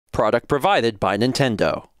product provided by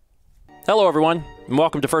Nintendo. Hello everyone, and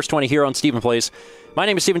welcome to First20 here on Stephen Plays. My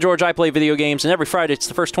name is Stephen George, I play video games, and every Friday it's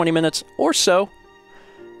the first 20 minutes or so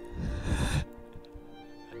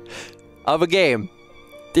of a game.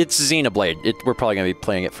 It's Xenoblade. We're probably going to be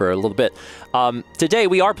playing it for a little bit. Today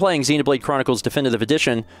we are playing Xenoblade Chronicles Definitive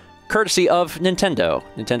Edition, courtesy of Nintendo.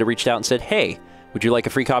 Nintendo reached out and said, hey, would you like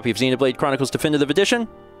a free copy of Xenoblade Chronicles Definitive Edition?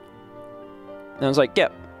 And I was like,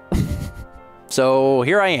 yep. So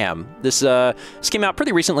here I am. This came out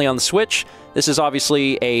pretty recently on the Switch. This is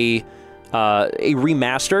obviously a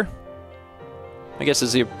remaster, I guess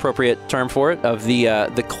is the appropriate term for it, of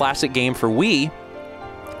the classic game for Wii.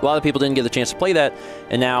 A lot of people didn't get the chance to play that,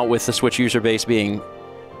 and now with the Switch user base being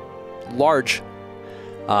large,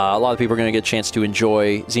 a lot of people are going to get a chance to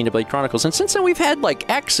enjoy Xenoblade Chronicles. And since then, we've had like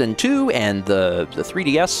X and 2 and the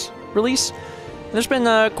 3DS release. There's been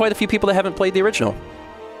quite a few people that haven't played the original,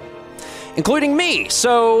 including me.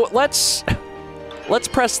 So let's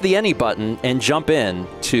press the any button and jump in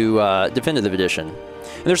to Definitive Edition.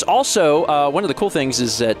 And there's also one of the cool things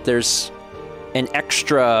is that there's an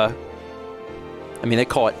extra. I mean, they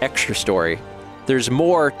call it extra story. There's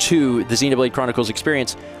more to the Xenoblade Chronicles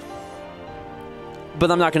experience,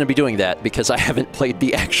 but I'm not going to be doing that because I haven't played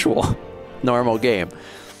the actual normal game.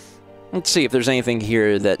 Let's see if there's anything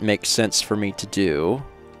here that makes sense for me to do.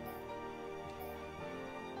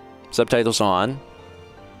 Subtitles on.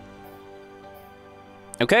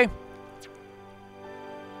 Okay.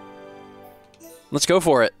 Let's go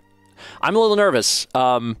for it. I'm a little nervous.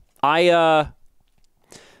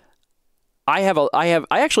 I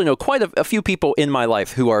actually know quite a few people in my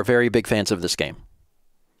life who are very big fans of this game.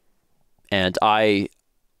 And I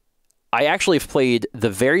actually have played the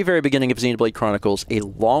very, very beginning of Xenoblade Chronicles a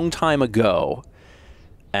long time ago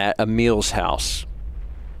at Emil's house.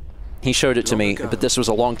 He showed it to me, but this was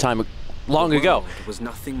a long ago. It was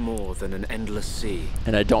nothing more than an endless sea.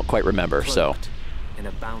 And I don't quite remember, so. In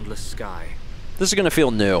a boundless sky. This is going to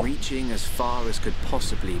feel new. Reaching as far as could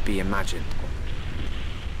possibly be imagined.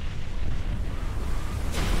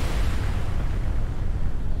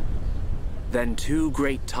 Then two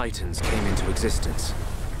great titans came into existence.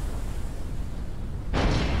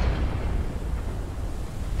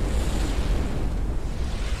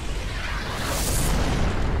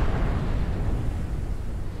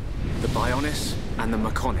 The Bionis and the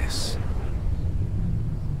Mechonis.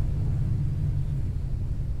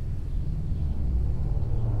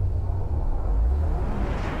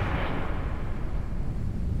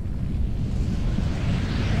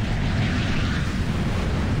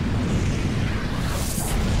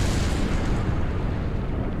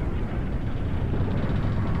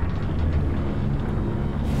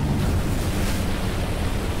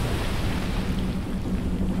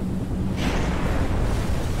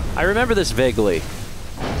 I remember this vaguely.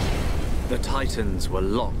 The Titans were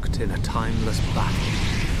locked in a timeless battle.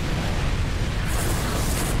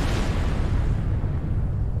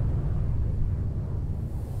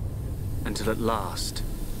 Until at last,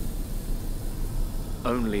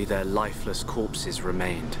 only their lifeless corpses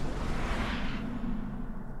remained.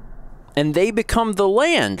 And they become the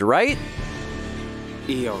land, right?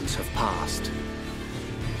 Eons have passed.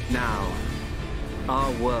 Now,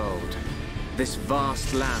 our world, this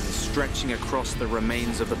vast land stretching across the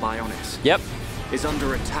remains of the Bionis, is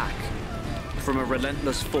under attack from a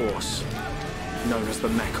relentless force known as the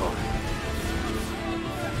Mechon.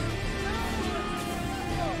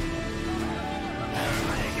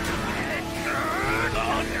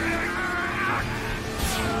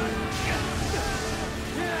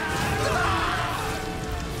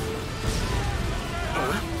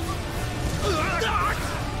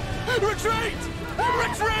 Retreat!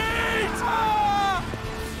 Retreat!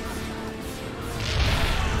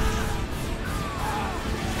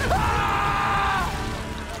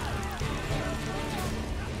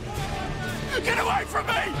 Get away from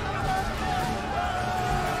me! I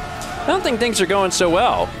don't think things are going so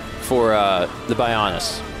well for the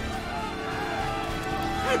Bionis.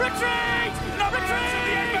 Retreat! No, retreat!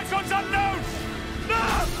 The end Mecon's unknown!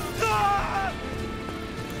 No! No!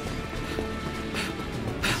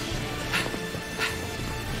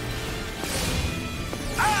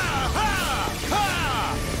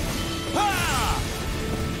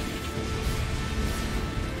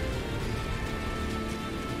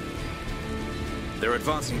 They're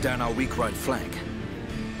advancing down our weak right flank.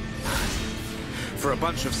 For a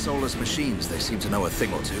bunch of soulless machines, they seem to know a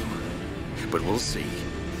thing or two. But we'll see.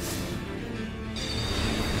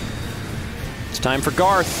 It's time for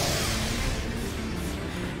Garth.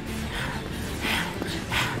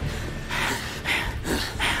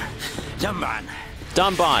 Dumban.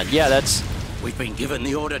 Dumban. Yeah, that's We've been given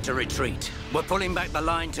the order to retreat. We're pulling back the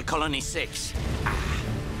line to Colony 6.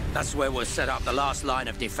 That's where we'll set up the last line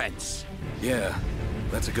of defense. Yeah,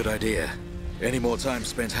 that's a good idea. Any more time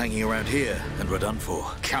spent hanging around here, and we're done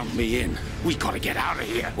for. Count me in. We gotta get out of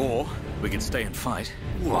here. Or we can stay and fight.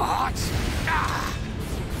 What?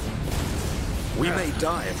 We may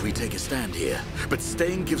die if we take a stand here, but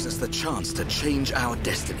staying gives us the chance to change our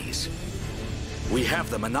destinies. We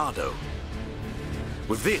have the Monado.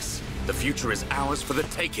 With this, the future is ours for the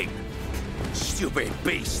taking. Stupid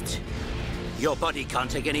beast. Your body can't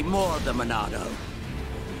take any more of the Monado.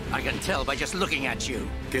 I can tell by just looking at you.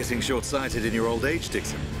 Getting short-sighted in your old age,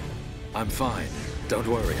 Dixon. I'm fine. Don't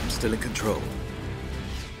worry, I'm still in control.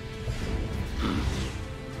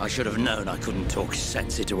 I should have known I couldn't talk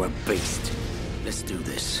sense into a beast. Let's do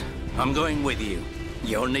this. I'm going with you.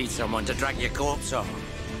 You'll need someone to drag your corpse on.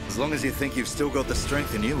 As long as you think you've still got the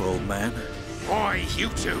strength in you, old man. Oi, you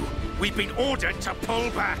two. We've been ordered to pull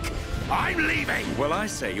back. I'm leaving. Well, I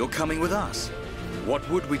say you're coming with us. What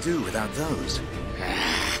would we do without those?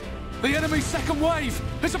 The enemy's second wave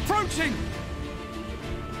is approaching.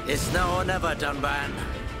 It's now or never, Dunban.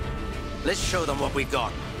 Let's show them what we've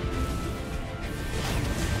got.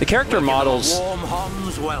 The character models... Warm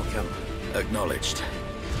Hom's welcome. Acknowledged.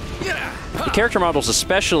 The character models,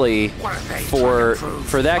 especially for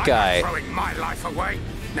that guy. I'm not throwing my life away.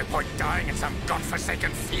 No point dying in some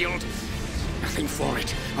godforsaken field. Nothing for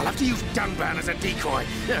it. I'll have to use Dunban as a decoy.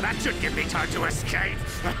 That should give me time to escape.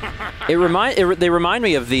 They remind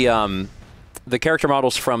me of the character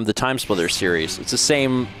models from the Time Splitters series. It's the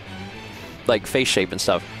same, like, face shape and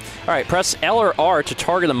stuff. All right, press L or R to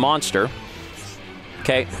target a monster.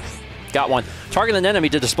 Okay, got one. Target an enemy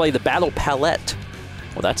to display the battle palette.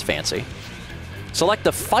 Well, that's fancy. Select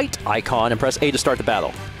the fight icon and press A to start the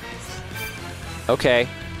battle. Okay.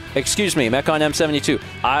 Excuse me, Mechon M72.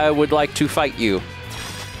 I would like to fight you. I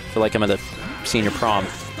feel like I'm at a senior prom.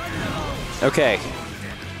 Okay.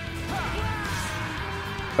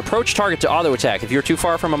 Approach target to auto attack. If you're too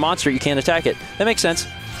far from a monster, you can't attack it. That makes sense.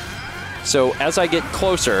 So as I get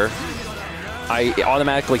closer, I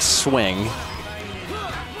automatically swing.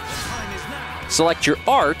 Select your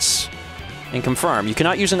arts and confirm. You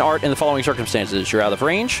cannot use an art in the following circumstances. You're out of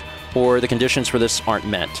range, or the conditions for this aren't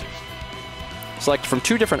met. Select from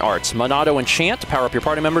 2 different arts. Monado Enchant, power up your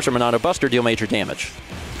party members, or Monado Buster, deal major damage.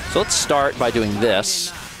 So let's start by doing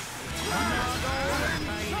this.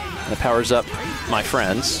 That powers up my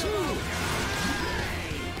friends.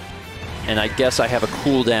 And I guess I have a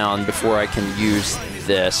cooldown before I can use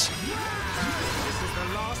this.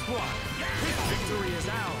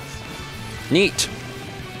 Neat.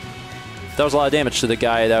 That was a lot of damage to the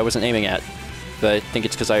guy that I wasn't aiming at. But I think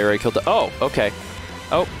it's because I already killed the... Oh, okay.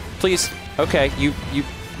 Oh, please. Okay,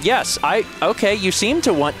 yes, okay, you seem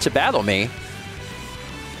to want to battle me.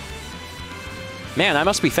 Man, I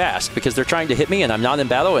must be fast, because they're trying to hit me and I'm not in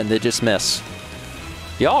battle and they just miss.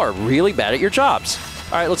 Y'all are really bad at your jobs.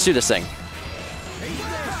 All right, let's do this thing.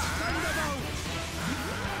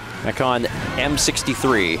 Mechon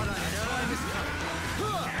M63.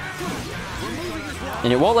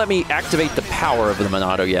 And it won't let me activate the power of the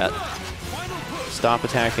Monado yet. Stop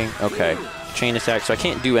attacking. Okay. Chain attack, so I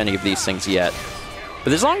can't do any of these things yet.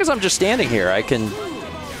 But as long as I'm just standing here, I can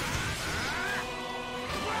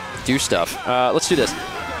do stuff. Let's do this.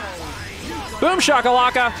 Boom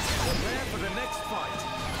shakalaka!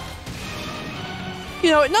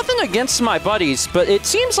 You know, nothing against my buddies, but it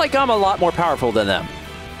seems like I'm a lot more powerful than them.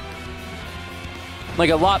 Like,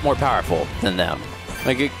 a lot more powerful than them.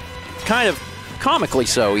 Like, it, kind of comically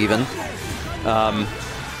so, even.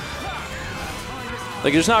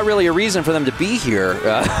 Like, there's not really a reason for them to be here.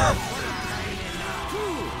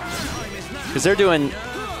 Because they're doing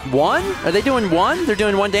 1? Are they doing 1? They're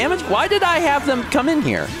doing 1 damage? Why did I have them come in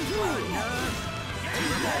here?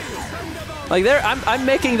 Like, I'm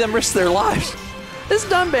making them risk their lives. This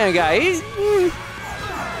Dunban guy, he's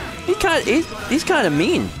kind of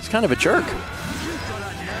mean. He's kind of a jerk.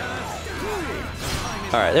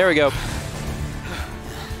 All right, there we go.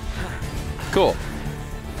 Cool.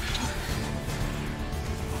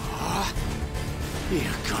 You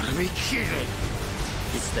gotta be kidding.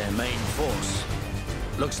 It's their main force.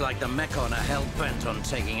 Looks like the Mechon are hell-bent on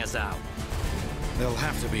taking us out. They'll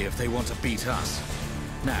have to be if they want to beat us.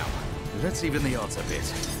 Now, let's even the odds a bit.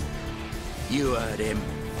 You heard him.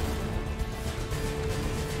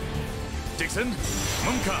 Dixon,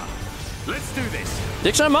 Mumka, let's do this.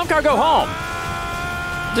 Dixon and Mumkar go home.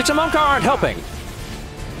 Dixon and Mumkar aren't helping.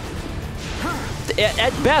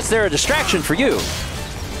 At best, they're a distraction for you,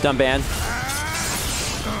 Dunban.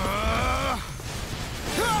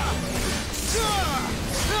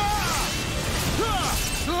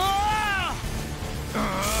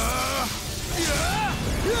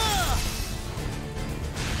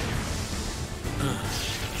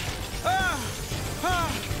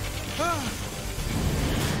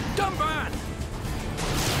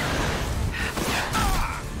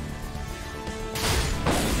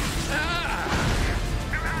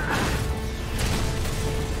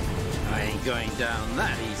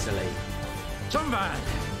 Dunban!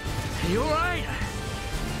 You alright?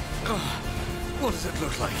 Oh, what does it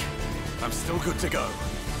look like? I'm still good to go.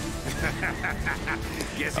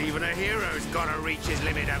 Guess even a hero's gotta reach his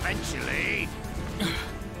limit eventually.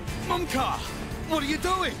 Mumka! What are you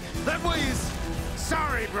doing? That way is...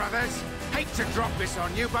 Sorry, brothers. Hate to drop this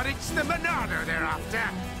on you, but it's the Monado they're after.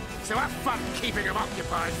 So have fun keeping them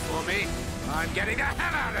occupied for me. I'm getting the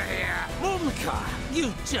hell out of here. Mumka!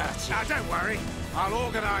 You dirty... Now, don't worry. I'll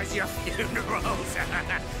organize your funerals.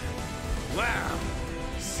 Well,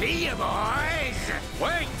 see you, boys.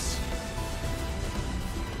 Wait!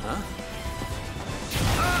 Huh?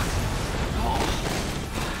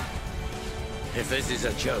 If this is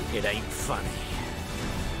a joke, it ain't funny.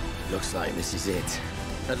 Looks like this is it.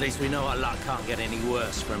 At least we know our luck can't get any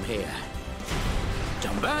worse from here.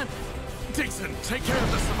 Dunban? Dixon, take care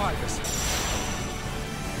of the survivors.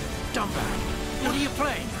 Dunban, what are you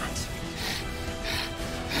playing at?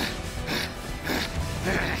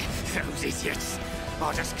 Those idiots.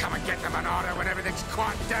 I'll just come and get the Monado when everything's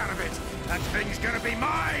quieted down a bit. That thing's gonna be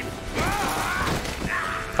mine!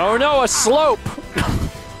 Oh no, a slope!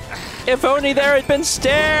 If only there had been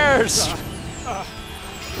stairs!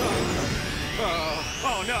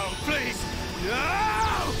 Oh no, please!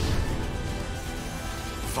 No!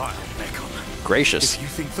 Vile Mekon. Gracious. If you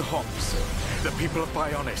think the Homs, the people of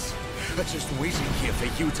Bionis, are just waiting here for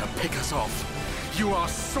you to pick us off, you are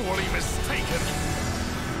sorely mistaken.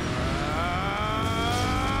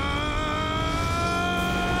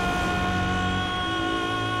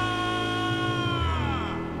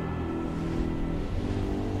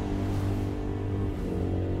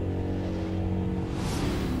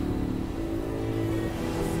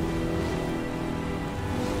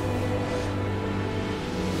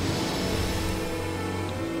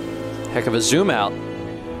 Heck of a zoom out.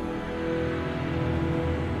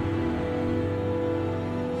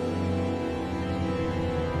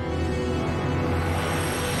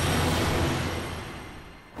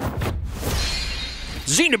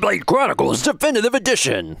 Xenoblade Chronicles Definitive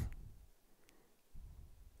Edition.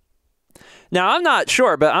 Now I'm not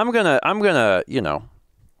sure, but I'm gonna, you know,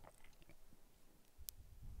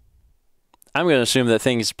 I'm gonna assume that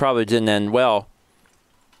things probably didn't end well.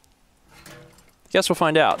 Guess we'll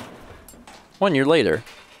find out. 1 year later.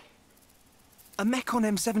 A Mekon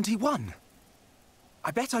M71.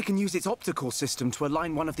 I bet I can use its optical system to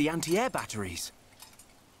align one of the anti-air batteries.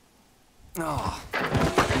 Oh,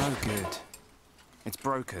 no good. It's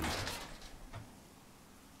broken.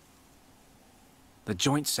 The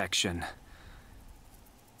joint section.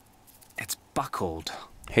 It's buckled.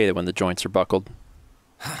 Hate it when the joints are buckled.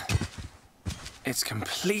 It's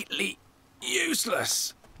completely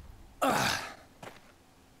useless. Ugh.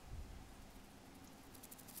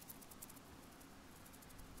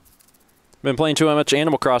 Been playing too much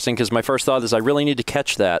Animal Crossing because my first thought is I really need to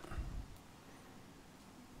catch that.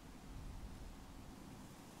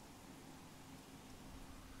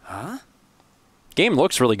 Huh? Game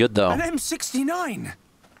looks really good though. An M69!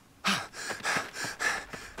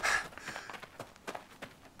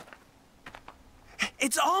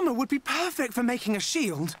 Its armor would be perfect for making a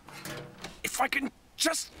shield. If I can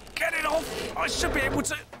just get it off, I should be able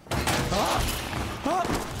to...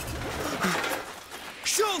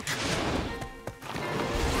 Shoot!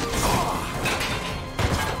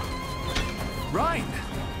 REYN!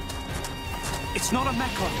 It's not a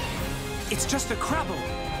Mekon. It's just a Crabble.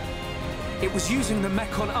 It was using the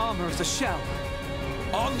Mekon armor as a shell.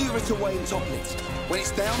 I'll lure it away and topple it. When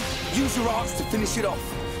it's down, use your arts to finish it off.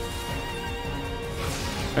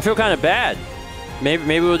 I feel kind of bad.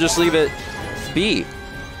 Maybe we'll just leave it be.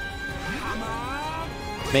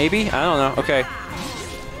 Maybe? I don't know. Okay.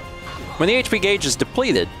 When the HP gauge is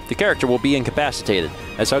depleted, the character will be incapacitated.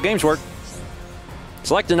 That's how games work.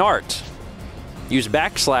 Select an art. Use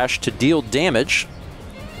backslash to deal damage.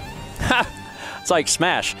 Ha! It's like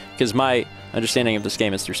Smash, because my understanding of this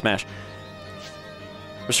game is through Smash.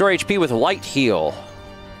 Restore HP with light heal.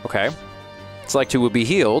 Okay. Select who will be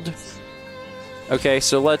healed. Okay,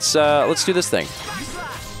 so let's do this thing.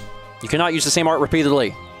 You cannot use the same art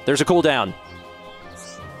repeatedly. There's a cooldown.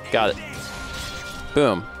 Got it.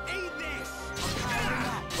 Boom.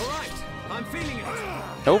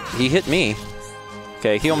 Nope, he hit me.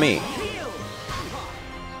 Okay, heal me.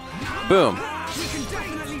 Boom.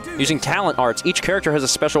 Using talent arts. Each character has a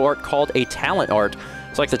special art called a talent art.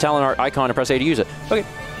 Select the talent art icon and press A to use it. Okay.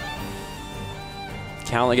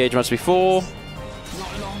 Talent gauge must be full.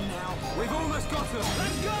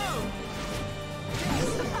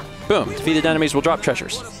 Boom. Defeated enemies will drop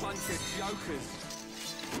treasures.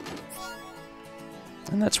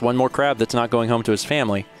 And that's one more crab that's not going home to his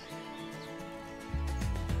family.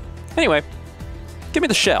 Anyway, Give me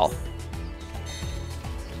the shell.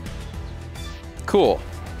 Cool.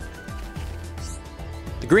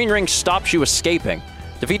 The green ring stops you escaping.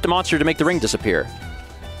 Defeat the monster to make the ring disappear.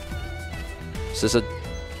 Is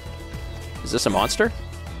this a monster?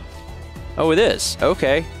 Oh, it is.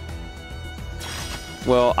 Okay.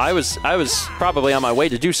 Well, I was probably on my way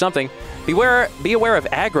to do something. Be aware of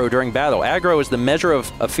aggro during battle. Aggro is the measure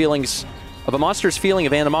of a monster's feeling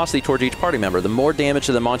of animosity towards each party member. The more damage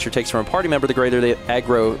that the monster takes from a party member, the greater the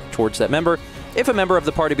aggro towards that member. If a member of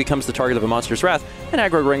the party becomes the target of a monster's wrath, an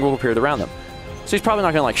aggro ring will appear around them. So he's probably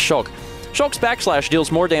not going to like Shulk. Shulk's backslash deals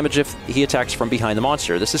more damage if he attacks from behind the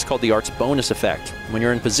monster. This is called the art's bonus effect. When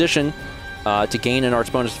you're in position to gain an art's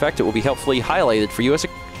bonus effect, it will be helpfully highlighted for you as a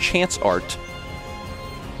chance art.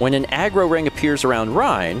 When an aggro ring appears around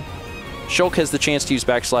REYN, Shulk has the chance to use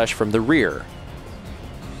backslash from the rear.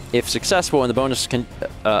 If successful and the bonus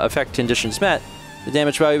effect conditions met, the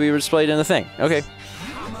damage value will be displayed in the thing. Okay.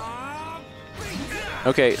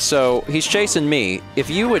 Okay, so he's chasing me. If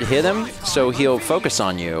you would hit him, so he'll focus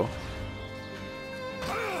on you,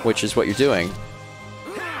 which is what you're doing.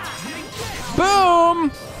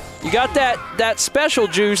 Boom! You got that special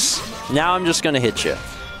juice. Now I'm just gonna hit you.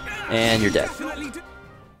 And you're dead.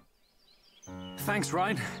 Thanks,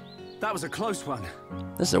 REYN. That was a close one.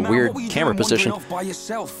 This is a weird camera position. Off by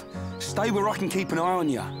yourself. Stay where I can keep an eye on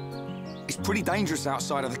you. It's pretty dangerous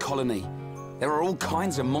outside of the colony. There are all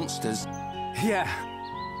kinds of monsters. Yeah,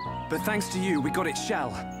 but thanks to you, we got its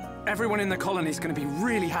shell. Everyone in the colony's gonna be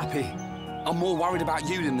really happy. I'm more worried about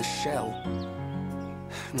you than the shell.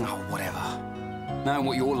 Oh, whatever. Knowing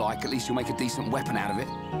what you're like, at least you'll make a decent weapon out of it.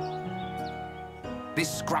 This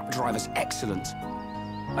scrap driver's excellent.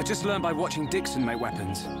 I just learned by watching Dixon make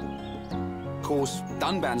weapons. Of course,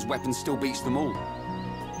 Dunban's weapon still beats them all.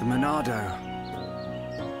 The Monado.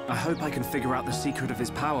 I hope I can figure out the secret of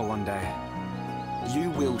his power one day.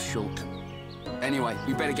 You will, Shulk. Anyway,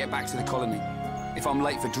 we better get back to the colony. If I'm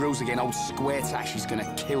late for drills again, old Square Tash is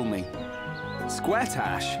gonna kill me. Square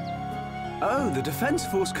Tash? Oh, the Defense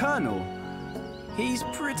Force Colonel. He's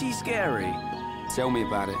pretty scary. Tell me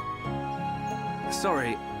about it.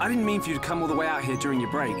 Sorry, I didn't mean for you to come all the way out here during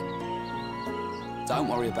your break. Don't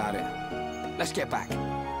worry about it. Let's get back.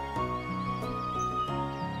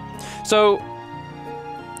 So,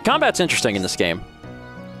 combat's interesting in this game.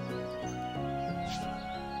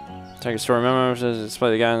 Take a story memo,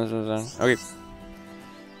 display the guy. Okay.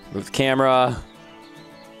 Move the camera.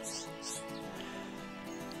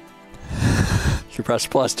 You press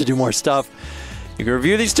plus to do more stuff. You can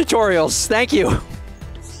review these tutorials. Thank you.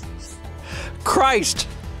 Christ!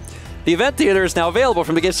 The event theater is now available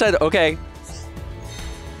from the get set. Okay.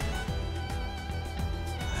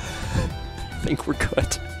 I think we're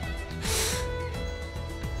good.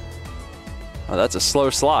 Oh, that's a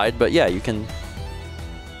slow slide, but yeah, you can...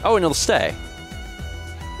 Oh, and it'll stay.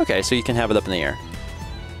 Okay, so you can have it up in the air.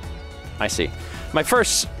 I see. My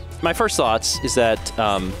first thoughts is that,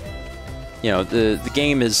 you know, the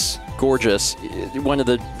game is gorgeous. One of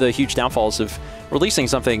the huge downfalls of releasing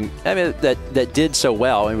something, I mean, that did so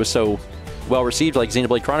well and was so well received, like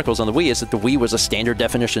Xenoblade Chronicles on the Wii, is that the Wii was a standard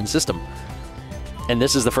definition system. And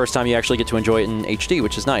this is the first time you actually get to enjoy it in HD,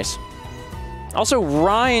 which is nice. Also,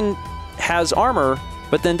 REYN has armor,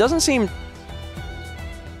 but then doesn't seem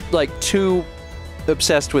like too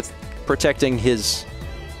obsessed with protecting his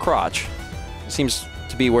crotch. Seems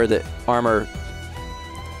to be where the armor...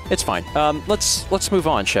 It's fine. Let's move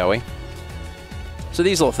on, shall we? So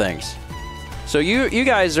these little things. So you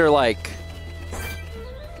guys are like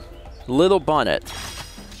little bonnet.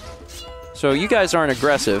 So you guys aren't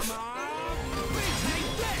aggressive,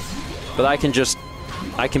 but I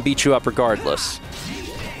can beat you up regardless.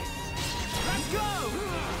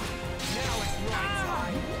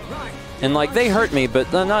 And like they hurt me,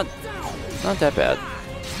 but they're not that bad.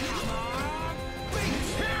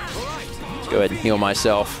 Let's go ahead and heal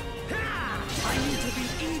myself.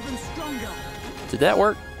 Did that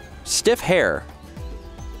work? Stiff hair.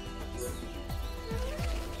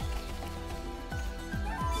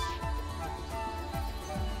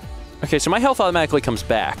 Okay, so my health automatically comes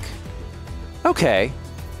back. Okay.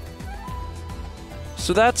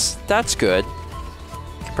 So that's good.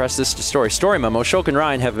 Compress this to story. Story memo. Shulk and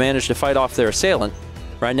REYN have managed to fight off their assailant.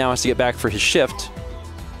 REYN now has to get back for his shift.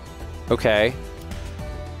 Okay.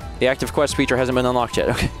 The active quest feature hasn't been unlocked yet.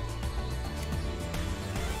 Okay.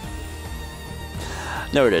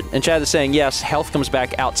 Noted. And Chad is saying, yes, health comes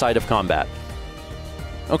back outside of combat.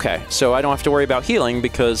 Okay, so I don't have to worry about healing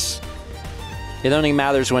because it only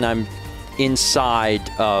matters when I'm inside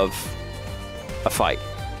of a fight.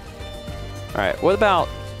 Alright, what about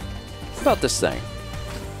this thing?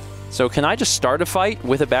 So can I just start a fight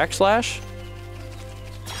with a backslash?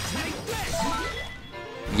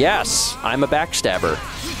 Yes, I'm a backstabber.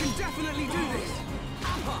 We can definitely do this.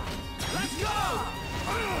 Let's go.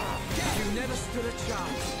 You never stood a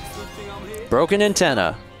chance. Good thing I'm here. Broken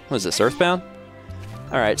antenna. What is this, Earthbound?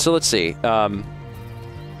 All right, so let's see.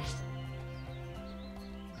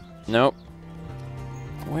 Nope.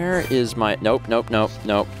 Where is my... Nope, nope, nope,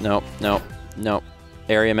 nope, nope, nope, nope.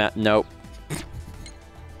 Area map, nope.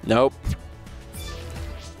 Nope.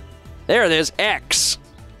 There it is, X.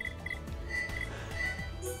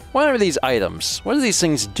 What are these items? What do these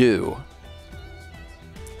things do?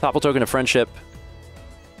 Thoughtful token of friendship.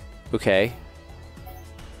 Okay.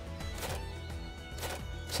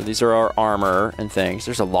 So these are our armor and things.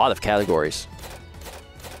 There's a lot of categories.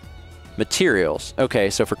 Materials. Okay,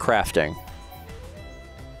 so for crafting.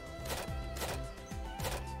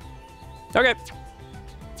 Okay.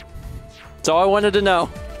 That's all I wanted to know.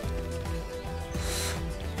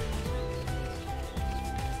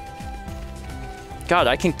 God,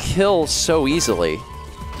 I can kill so easily.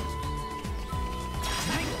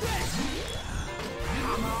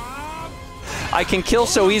 I can kill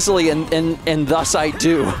so easily, and thus I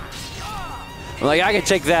do. I'm like, I can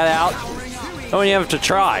take that out. I don't even have to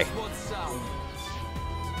try.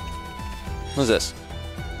 What's this?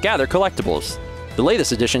 Gather collectibles. The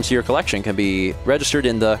latest addition to your collection can be registered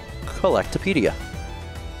in the Collectopedia.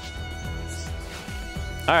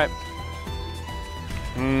 Alright.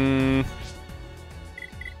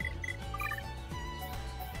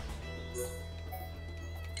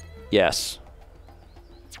 Yes.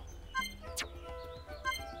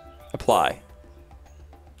 Apply.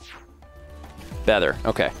 Better.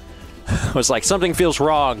 Okay. I was like, something feels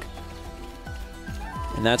wrong.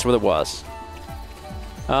 And that's what it was.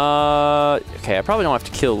 Okay, I probably don't have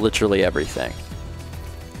to kill literally everything.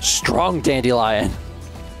 Strong dandelion.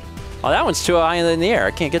 Oh, that one's too high in the air.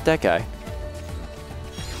 I can't get that guy.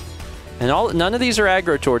 And none of these are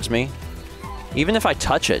aggro towards me. Even if I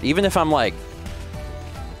touch it, even if I'm like...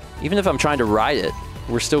 Even if I'm trying to ride it,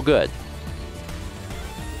 we're still good.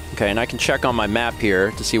 Okay, and I can check on my map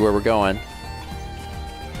here to see where we're going.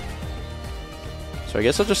 So I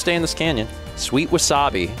guess I'll just stay in this canyon. Sweet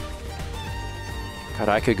wasabi. God,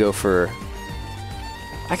 I could go for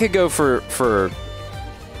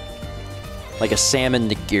like a salmon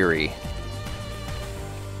nigiri.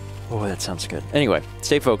 Oh, that sounds good. Anyway,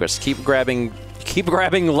 stay focused. Keep grabbing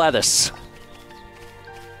lettuce.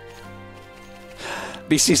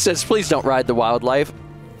 BC says, please don't ride the wildlife.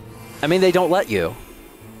 I mean, they don't let you.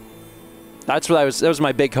 That was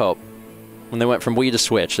my big hope. When they went from Wii to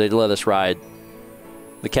Switch, they'd let us ride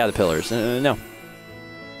the caterpillars. No.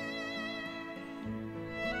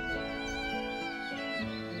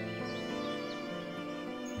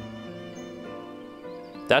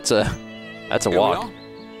 That's a walk.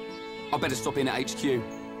 I better stop in at HQ.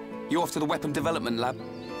 You off to the weapon development lab?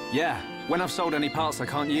 Yeah, when I've sold any parts I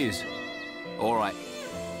can't use. All right.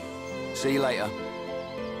 See you later.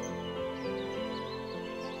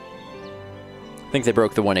 I think they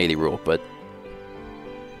broke the 180 rule, but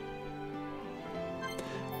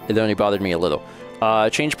it only bothered me a little.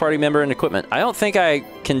 Change party member and equipment. I don't think I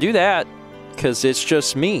can do that because it's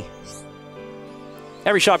just me.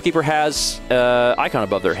 Every shopkeeper has an icon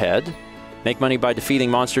above their head. Make money by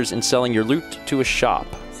defeating monsters and selling your loot to a shop.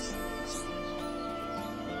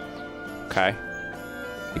 Okay.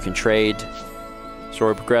 You can trade.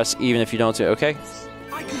 Story progress even if you don't say okay.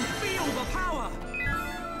 I can feel the power.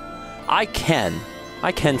 I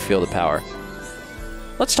can feel the power.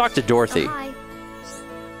 Let's talk to Dorothy. Hi.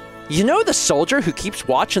 You know the soldier who keeps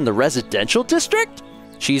watch in the residential district?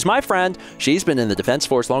 She's my friend. She's been in the defense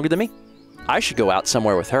force longer than me. I should go out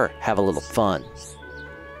somewhere with her, have a little fun.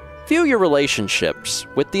 View your relationships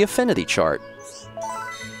with the affinity chart.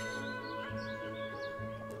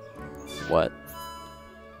 What?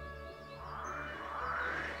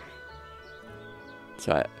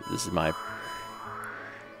 So this is my...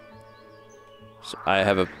 So I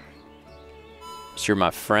have a... So you're my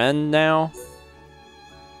friend now?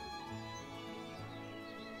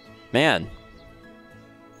 Man.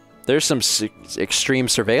 There's some extreme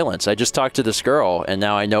surveillance. I just talked to this girl, and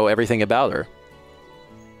now I know everything about her.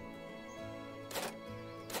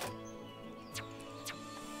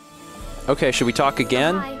 Okay, should we talk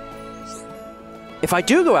again? Hi. If I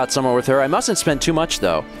do go out somewhere with her, I mustn't spend too much,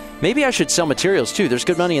 though. Maybe I should sell materials, too. There's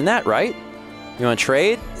good money in that, right? You want to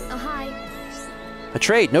trade? Hi. A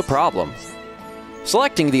trade, no problem.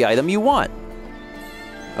 Selecting the item you want.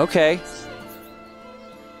 Okay.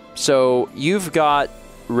 So, you've got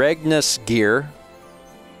Regnus gear.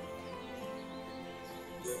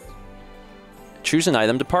 Choose an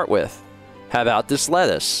item to part with. How about this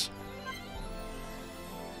lettuce?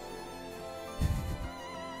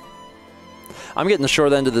 I'm getting the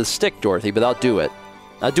short end of the stick, Dorothy, but I'll do it.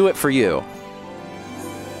 I'll do it for you.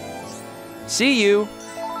 See you.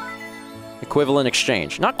 Equivalent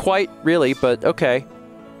exchange. Not quite, really, but okay.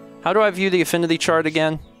 How do I view the affinity chart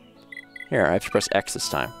again? Here, I have to press X this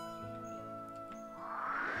time.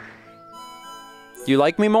 Do you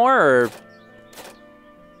like me more, or...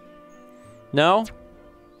 No?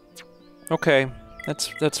 Okay,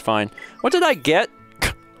 that's fine. What did I get?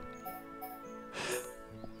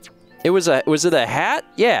 Was it a hat?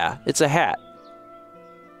 Yeah, it's a hat.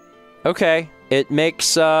 Okay, it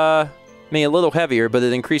makes me a little heavier, but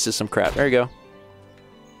it increases some crap. There you go.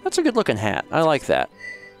 That's a good looking hat. I like that.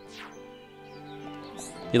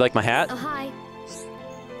 You like my hat? Oh, hi.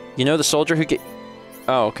 You know the soldier who get...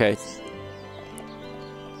 Oh, okay.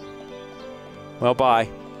 Well, bye.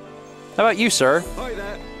 How about you, sir? Hi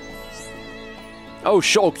there. Oh,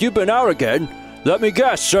 Shulk, you've been out again. Let me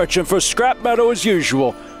guess, searching for scrap metal as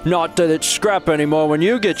usual. Not that it's scrap anymore when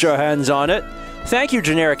you get your hands on it. Thank you,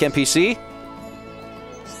 generic NPC.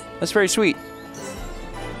 That's very sweet.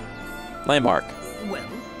 Landmark. Well?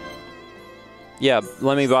 Yeah,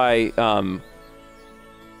 let me buy,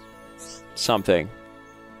 something.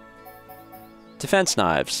 Defense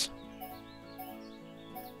knives.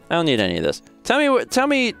 I don't need any of this. Tell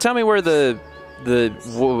me where the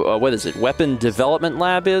what is it? Weapon development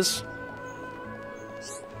lab is?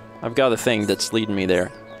 I've got a thing that's leading me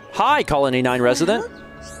there. Hi, Colony 9 resident.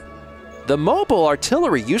 The mobile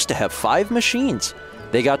artillery used to have 5 machines.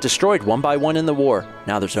 They got destroyed one by one in the war.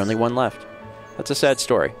 Now there's only one left. That's a sad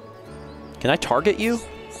story. Can I target you?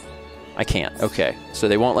 I can't. Okay. So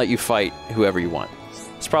they won't let you fight whoever you want.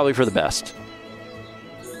 It's probably for the best.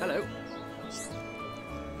 Hello.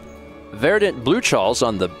 Verdant blue chawls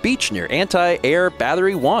on the beach near Anti-Air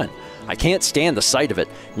Battery 1. I can't stand the sight of it.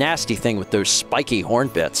 Nasty thing with those spiky horn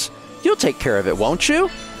bits. You'll take care of it, won't you?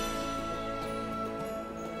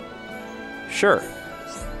 Sure.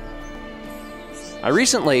 I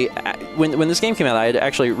recently, when this game came out, I had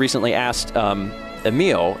actually recently asked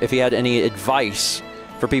Emil if he had any advice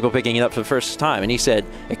for people picking it up for the first time, and he said,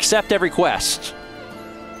 accept every quest.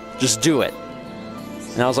 Just do it.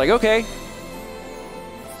 And I was like, okay.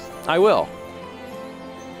 I will.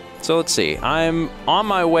 So let's see. I'm on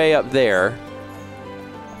my way up there.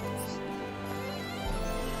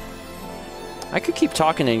 I could keep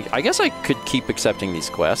talking, and I guess I could keep accepting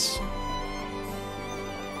these quests.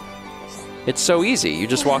 It's so easy. You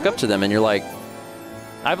just walk up to them and you're like,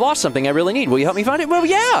 I've lost something I really need. Will you help me find it? Well,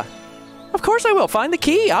 yeah. Of course I will. Find the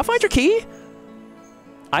key. I'll find your key.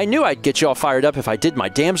 I knew I'd get you all fired up if I did my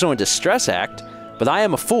damsel in distress act, but I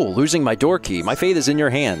am a fool, losing my door key. My fate is in your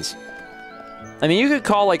hands. I mean, you could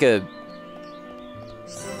call like a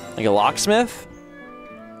locksmith?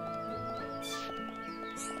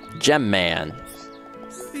 Gem Man.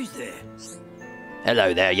 Who's there?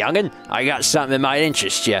 Hello there, young'un. I got something that might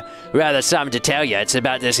interest you. Rather something to tell you. It's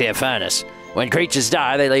about this here furnace. When creatures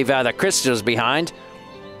die, they leave other crystals behind.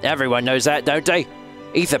 Everyone knows that, don't they?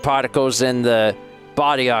 Ether particles in the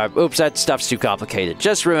body are... Oops, that stuff's too complicated.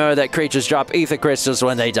 Just remember that creatures drop ether crystals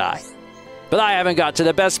when they die. But I haven't got to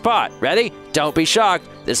the best part. Ready? Don't be shocked.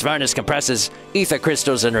 This furnace compresses ether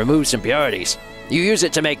crystals and removes impurities. You use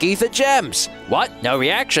it to make ether gems. What? No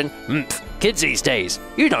reaction? Kids these days.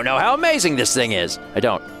 You don't know how amazing this thing is. I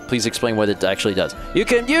don't. Please explain what it actually does. You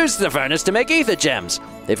can use the furnace to make ether gems.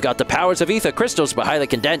 They've got the powers of ether crystals, but highly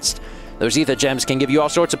condensed. Those ether gems can give you all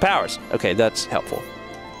sorts of powers. Okay, that's helpful.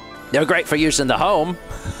 They're great for use in the home.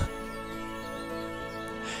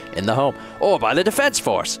 In the home. Or by the defense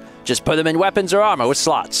force. Just put them in weapons or armor with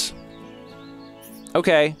slots.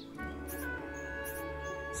 Okay.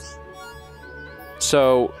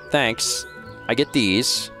 So, thanks. I get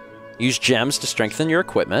these. Use gems to strengthen your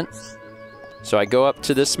equipment. So I go up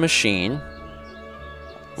to this machine.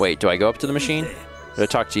 Wait, do I go up to the machine? Or do I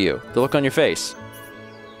talk to you? The look on your face.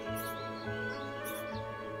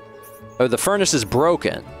 Oh, the furnace is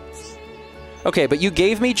broken. Okay, but you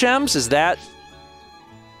gave me gems? Is that...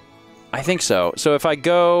 I think so. So if I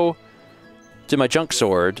go to my junk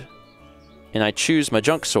sword, and I choose my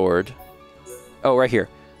junk sword... Oh, right here.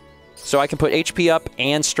 So I can put HP up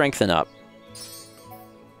and strengthen up.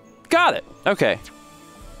 Got it! Okay.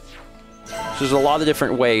 So there's a lot of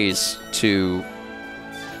different ways to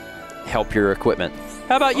help your equipment.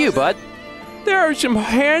 How about you, bud? There are some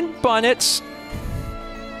hand bonnets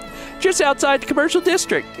just outside the commercial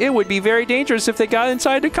district. It would be very dangerous if they got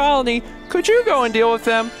inside the colony. Could you go and deal with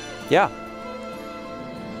them? Yeah.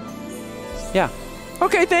 Yeah.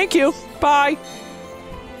 Okay, thank you. Bye.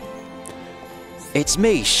 It's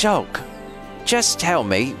me, Shulk. Just tell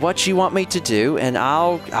me what you want me to do, and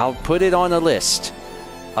I'll put it on a list.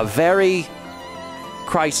 A very...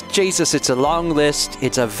 Christ Jesus, it's a long list.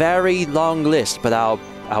 It's a very long list, but I'll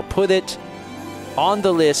put it on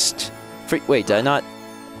the list. Wait, did I not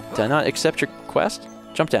accept your quest?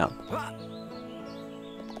 Jump down.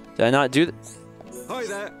 Did I not do that? Hi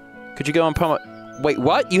there. Could you go and promo... Wait,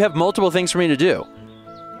 what? You have multiple things for me to do.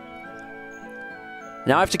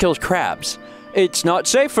 Now I have to kill crabs. It's not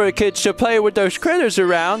safe for kids to play with those critters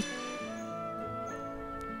around.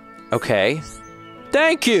 Okay.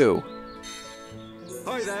 Thank you.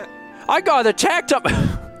 Hi there. I got attacked up...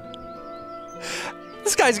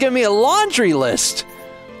 This guy's giving me a laundry list.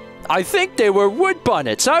 I think they were wood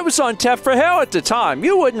bunnets. I was on tap for hell at the time.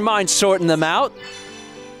 You wouldn't mind sorting them out.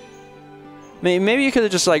 Maybe you could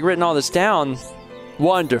have just, like, written all this down.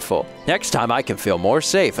 Wonderful. Next time I can feel more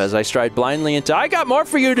safe as I stride blindly into... I got more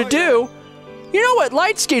for you to do. You know what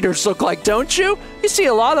light skaters look like, don't you? You see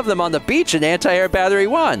a lot of them on the beach in Anti-Air Battery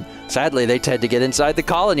 1. Sadly, they tend to get inside the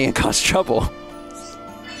colony and cause trouble.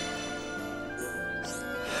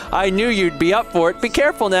 I knew you'd be up for it. Be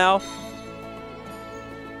careful now.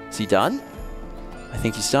 Is he done? I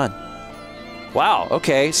think he's done. Wow,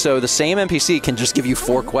 okay, so the same NPC can just give you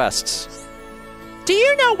 4 quests. Do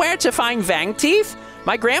you know where to find Vang teeth?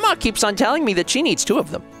 My grandma keeps on telling me that she needs 2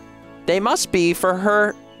 of them. They must be for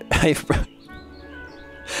her...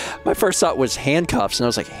 My first thought was handcuffs, and I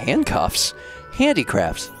was like, handcuffs?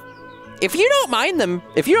 Handicrafts. If you don't mind them,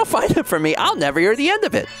 if you don't find them for me, I'll never hear the end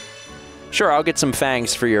of it. Sure, I'll get some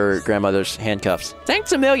fangs for your grandmother's handcuffs.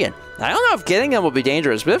 Thanks a million. I don't know if getting them will be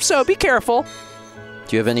dangerous, but if so, be careful.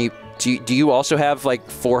 Do you have any... Do you also have, like,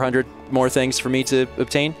 400 more things for me to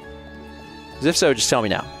obtain? Because if so, just tell me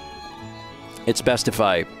now. It's best if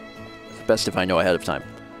I know ahead of time.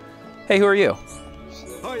 Hey, who are you?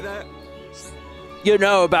 Hi there. You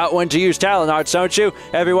know about when to use talent arts, don't you?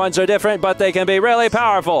 Everyone's so different, but they can be really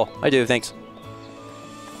powerful. I do, thanks.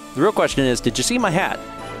 The real question is, did you see my hat?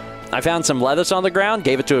 I found some lettuce on the ground,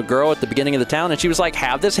 gave it to a girl at the beginning of the town, and she was like,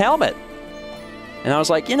 have this helmet. And I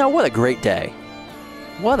was like, you know, what a great day.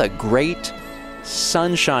 What a great,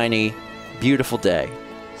 sunshiny, beautiful day.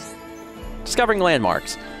 Discovering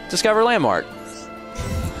landmarks. Discover landmark.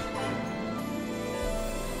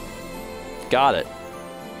 Got it.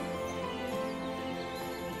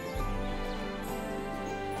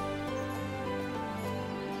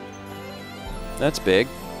 That's big.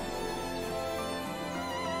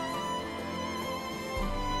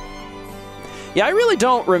 Yeah, I really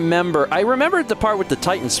don't remember. I remembered the part with the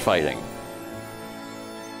Titans fighting.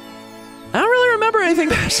 I don't really remember anything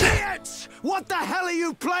past that. Idiots! What the hell are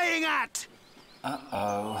you playing at?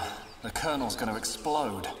 Uh-oh. The Colonel's gonna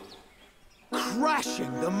explode.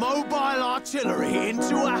 Crashing the mobile artillery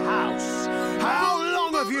into a house. How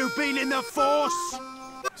long have you been in the Force?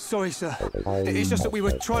 Sorry, sir. It's just that we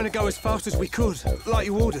were trying to go as fast as we could, like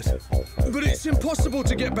you ordered. But it's impossible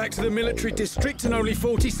to get back to the military district in only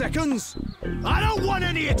 40 seconds. I don't want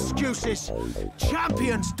any excuses.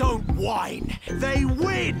 Champions don't whine. They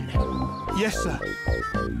win. Yes, sir.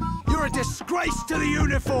 You're a disgrace to the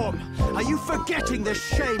uniform. Are you forgetting the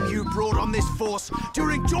shame you brought on this force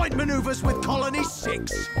during joint maneuvers with Colony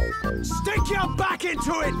 6? Stick your back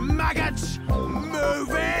into it, maggots! Move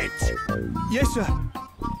it! Yes, sir.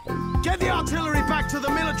 Get the artillery back to the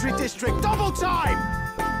military district, double time!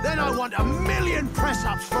 Then I want 1,000,000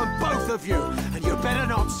 press-ups from both of you, and you better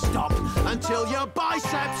not stop until your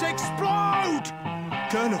biceps explode!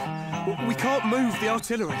 Colonel, we can't move the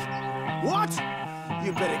artillery. What?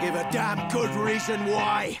 You better give a damn good reason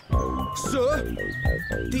why. Sir,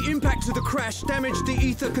 the impact of the crash damaged the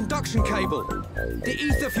ether conduction cable. The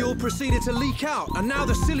ether fuel proceeded to leak out, and now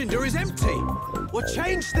the cylinder is empty. Well,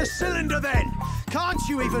 change the cylinder then. Can't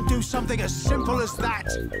you even do something as simple as that?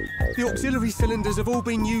 The auxiliary cylinders have all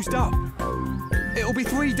been used up. It'll be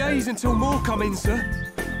 3 days until more come in, sir.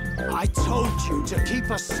 I told you to keep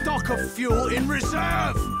a stock of fuel in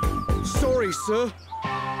reserve. Sorry, sir.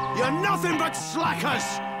 You're nothing but slackers!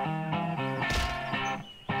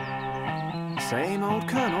 Same old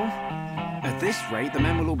Colonel. At this rate, the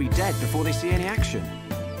men will all be dead before they see any action.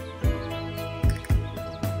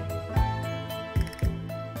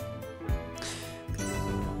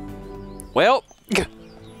 Well.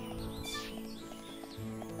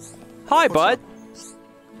 Hi, bud.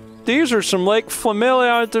 These are some Lake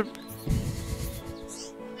Familiar.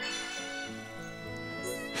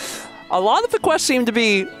 A lot of the quests seem to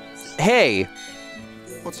be, hey,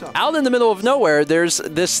 What's up? Out in the middle of nowhere, there's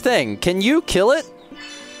this thing. Can you kill it?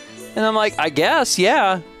 And I'm like, I guess,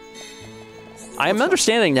 yeah. I'm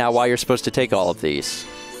understanding now why you're supposed to take all of these.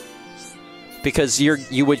 because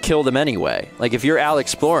you would kill them anyway. Like, if you're out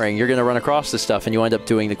exploring, you're going to run across this stuff, and you end up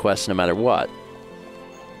doing the quest no matter what.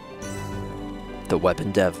 The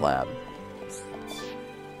Weapon Dev Lab.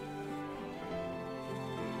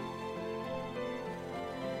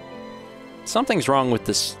 Something's wrong with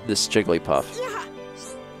this Jigglypuff.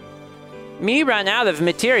 Me run out of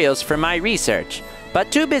materials for my research,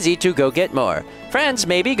 but too busy to go get more. Friends,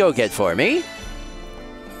 maybe go get for me?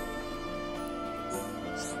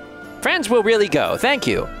 Friends will really go, thank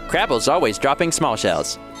you. Crabble's always dropping small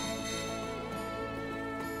shells.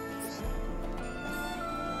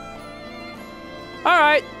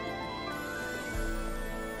 Alright.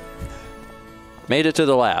 Made it to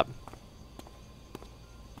the lab.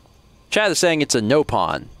 Chad is saying it's a no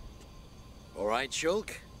pawn. All right,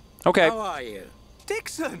 Shulk. Okay. How are you?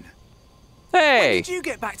 Dixon! Hey! When did you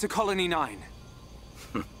get back to Colony 9?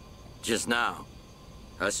 Just now.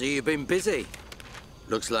 I see you've been busy.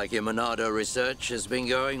 Looks like your Monado research has been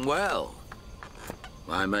going well.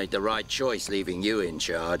 I made the right choice leaving you in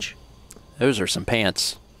charge. Those are some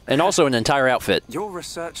pants. And also an entire outfit. Your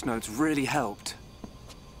research notes really helped.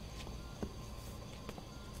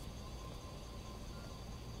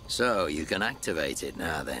 So, you can activate it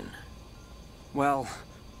now then? Well,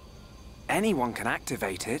 anyone can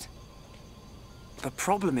activate it. The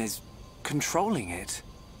problem is controlling it.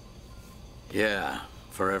 Yeah,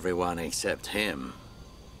 for everyone except him.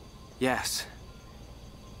 Yes.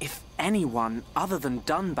 If anyone other than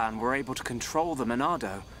Dunban were able to control the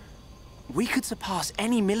Monado, we could surpass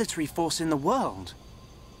any military force in the world.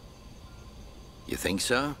 You think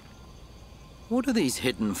so? What are these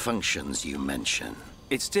hidden functions you mention?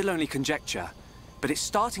 It's still only conjecture, but it's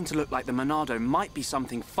starting to look like the Monado might be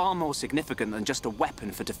something far more significant than just a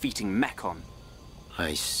weapon for defeating Mechon.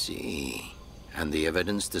 I see. And the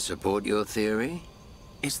evidence to support your theory?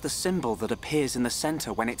 It's the symbol that appears in the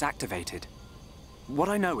center when it's activated. What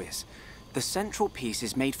I know is, the central piece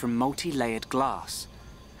is made from multi-layered glass.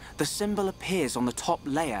 The symbol appears on the top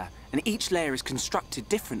layer, and each layer is constructed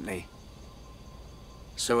differently.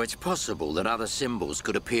 So it's possible that other symbols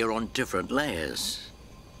could appear on different layers.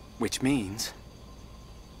 Which means?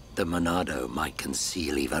 The Monado might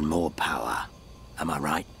conceal even more power. Am I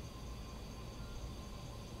right?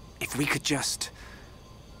 If we could just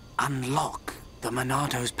unlock the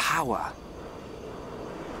Monado's power.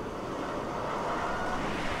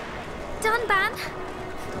 Dunban!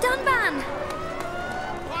 Dunban!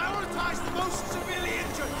 Prioritize the most severely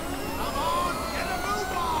injured! Come on, get a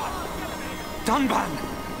move on! Dunban!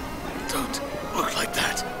 Don't look like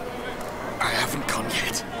that. I haven't come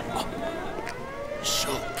yet.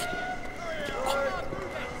 Shulk.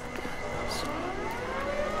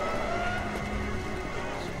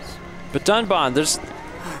 But Dunban,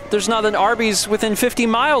 there's not an Arby's within 50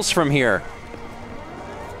 miles from here.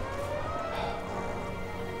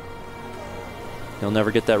 You'll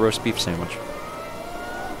never get that roast beef sandwich.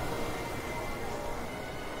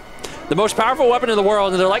 The most powerful weapon in the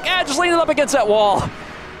world, and they're like, just lean it up against that wall.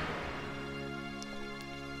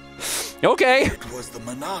 Okay. It was the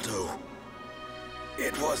Monado.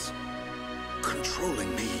 It was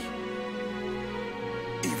controlling me.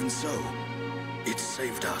 Even so, it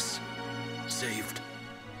saved us. Saved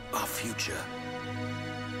our future.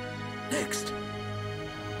 Next,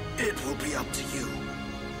 it will be up to you.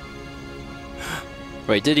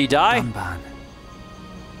 Wait, did he die? Dunban.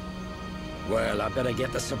 Well, I better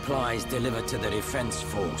get the supplies delivered to the defense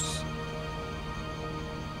force.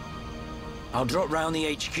 I'll drop round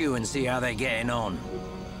the HQ and see how they're getting on.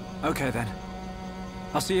 Okay then.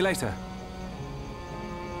 I'll see you later.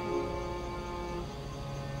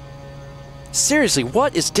 Seriously,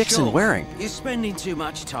 what is Dixon wearing? You're spending too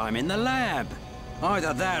much time in the lab.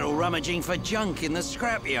 Either that or rummaging for junk in the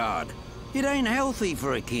scrapyard. It ain't healthy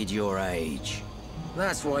for a kid your age.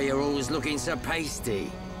 That's why you're always looking so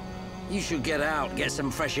pasty. You should get out, get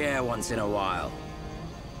some fresh air once in a while.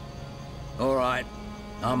 All right,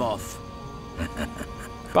 I'm off.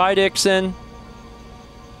 Bye, Dixon.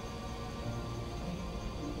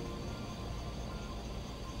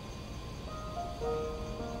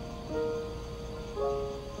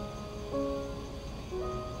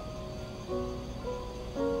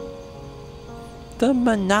 The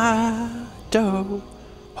Monado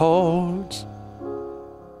holds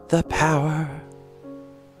the power.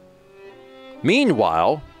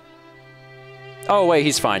 Meanwhile... Oh, wait,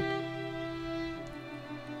 he's fine.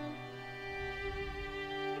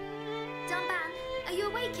 Dunban, are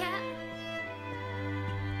you awake yet?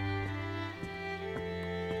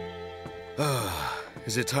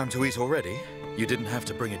 Is it time to eat already? You didn't have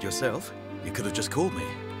to bring it yourself. You could have just called me.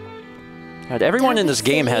 God, everyone Don't in be this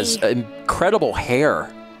game has silly. incredible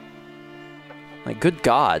hair. Like, good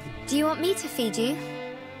God. Do you want me to feed you?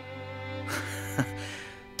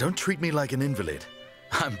 Don't treat me like an invalid.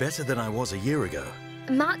 I'm better than I was a year ago.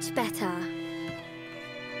 Much better.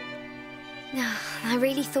 I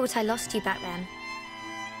really thought I lost you back then.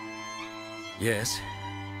 Yes,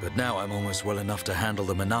 but now I'm almost well enough to handle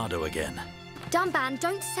the Monado again. Dunban,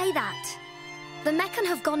 don't say that. The Meccan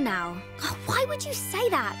have gone now. Oh, why would you say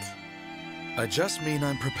that? I just mean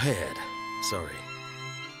I'm prepared. Sorry.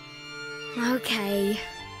 Okay.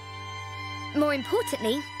 More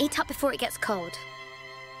importantly, eat up before it gets cold.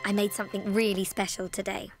 I made something really special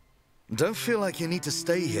today. Don't feel like you need to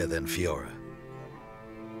stay here then, Fiora.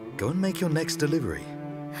 Go and make your next delivery.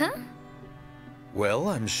 Huh? Well,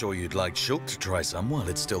 I'm sure you'd like Shulk to try some while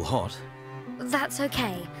it's still hot. That's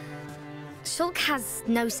okay. Shulk has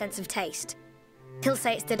no sense of taste. He'll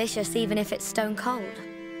say it's delicious even if it's stone cold.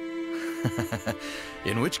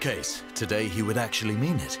 In which case, today he would actually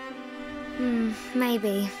mean it.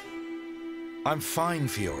 Maybe. I'm fine,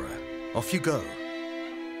 Fiora. Off you go.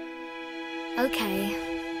 Okay.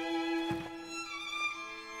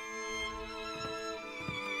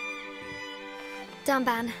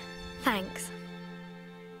 Dunban, thanks.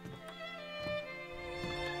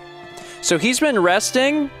 So he's been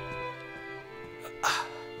resting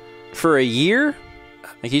for a year?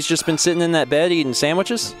 Like he's just been sitting in that bed eating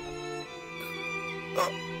sandwiches?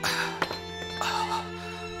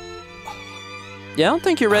 Yeah, I don't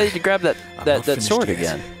think you're ready to grab that sword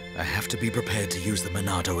again. I have to be prepared to use the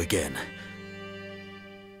Monado again.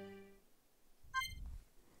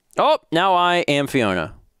 Oh, now I am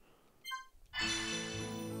Fiona.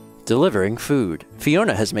 Delivering food.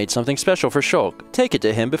 Fiona has made something special for Shulk. Take it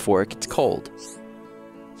to him before it gets cold.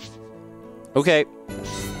 Okay.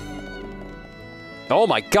 Oh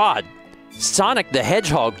my God! Sonic the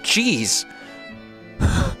Hedgehog, jeez!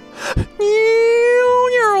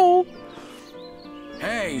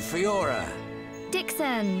 Hey, Fiora.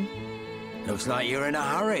 Dixon! Looks like you're in a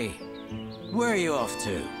hurry. Where are you off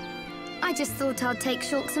to? I just thought I'd take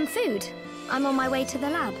Shulk some food. I'm on my way to the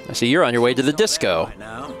lab. I see you're on your way to the disco. Right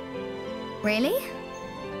now. Really?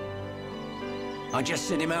 I just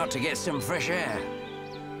sent him out to get some fresh air.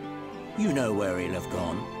 You know where he'll have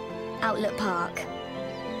gone. Outlet Park.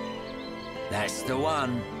 That's the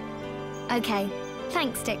one. Okay.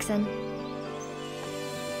 Thanks, Dixon.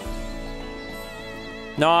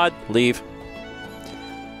 Nod, leave.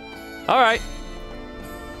 Alright.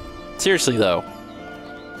 Seriously, though.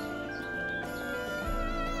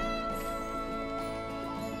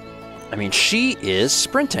 I mean, she is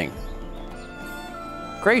sprinting.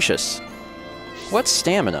 Gracious. What's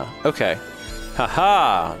stamina? Okay.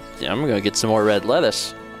 Haha. I'm gonna get some more red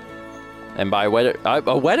lettuce. And buy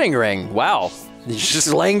a wedding ring. Wow.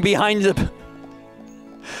 Just laying behind the...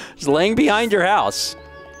 just laying behind your house.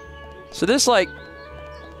 So this, like...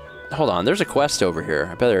 Hold on, there's a quest over here.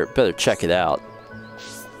 I better check it out.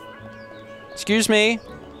 Excuse me?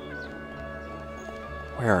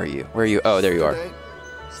 Where are you? Where are you? Oh, there you are.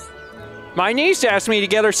 My niece asked me to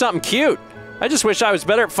get her something cute. I just wish I was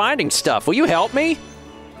better at finding stuff. Will you help me?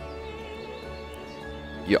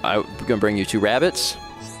 I'm gonna bring you 2 rabbits.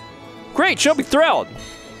 Great, she'll be thrilled.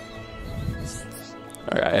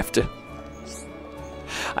 Alright, I have to...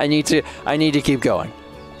 I need to keep going.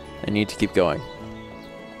 I need to keep going.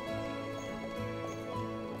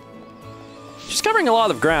 She's covering a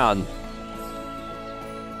lot of ground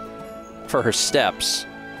for her steps.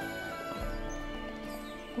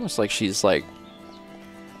 Almost like she's like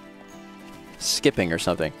skipping or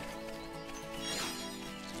something.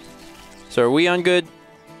 So are we on good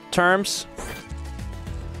terms?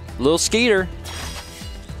 Little Skeeter.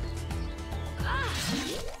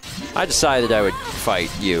 I decided I would fight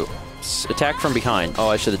you. Attack from behind. Oh,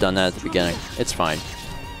 I should have done that at the beginning. It's fine.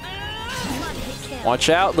 Watch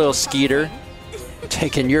out, little Skeeter.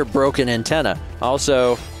 Taking your broken antenna.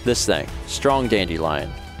 Also, this thing. Strong dandelion.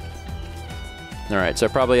 Alright, so I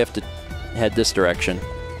probably have to head this direction.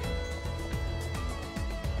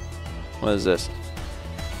 What is this?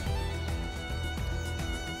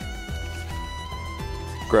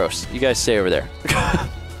 Gross. You guys stay over there.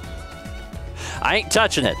 I ain't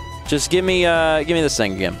touching it. Just give me this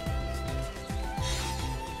thing again.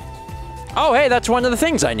 Oh, hey, that's one of the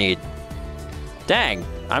things I need. Dang.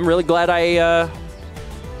 I'm really glad I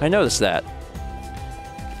noticed that.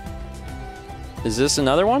 Is this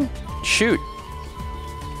another one? Shoot.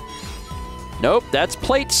 Nope, that's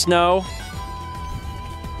plate snow.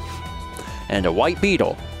 And a white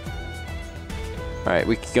beetle. Alright,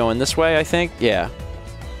 we could go in this way, I think. Yeah.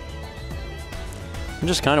 I'm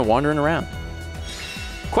just kind of wandering around.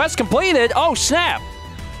 Quest completed! Oh, snap!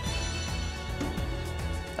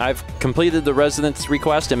 I've completed the residence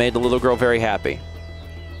request and made the little girl very happy.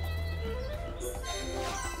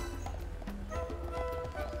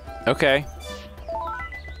 Okay.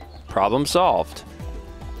 Problem solved.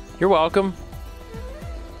 You're welcome.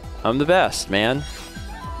 I'm the best, man.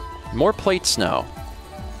 More plate snow.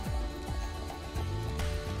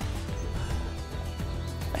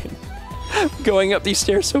 I'm going up these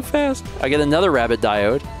stairs so fast. I get another rabbit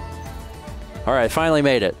diode. All right, finally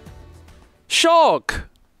made it. Shulk!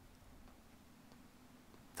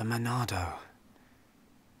 The Monado.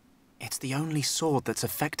 It's the only sword that's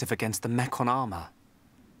effective against the Mechon armor.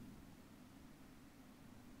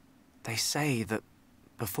 They say that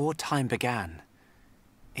before time began,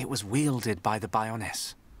 it was wielded by the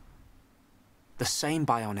Bionis. The same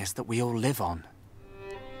Bionis that we all live on.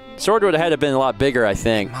 Sword would have had to been a lot bigger, I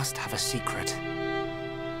think. It must have a secret.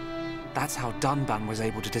 That's how Dunban was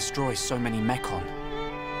able to destroy so many Mechon.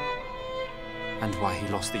 And why he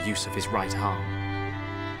lost the use of his right arm.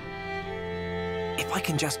 If I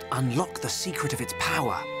can just unlock the secret of its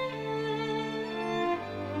power.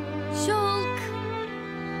 Shulk!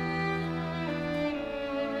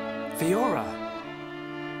 Fiora!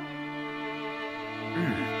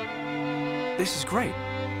 This is great.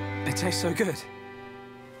 It tastes so good.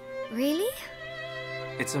 Really?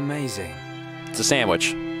 It's amazing. It's a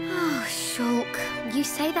sandwich. Oh, Shulk, you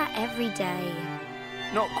say that every day.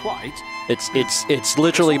 Not quite. It's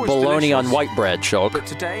literally bologna on white bread, Shulk. But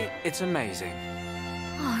today, it's amazing.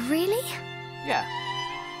 Oh, really? Yeah.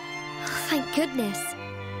 Oh, thank goodness.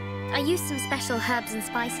 I used some special herbs and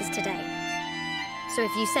spices today. So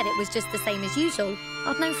if you said it was just the same as usual,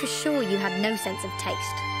 I'd know for sure you had no sense of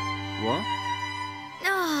taste. What?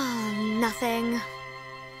 Oh, nothing.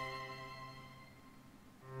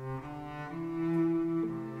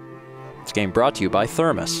 This game brought to you by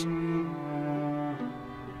Thermos.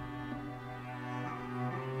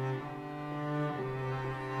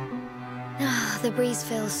 Ah, the breeze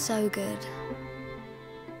feels so good.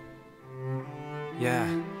 Yeah.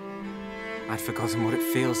 I'd forgotten what it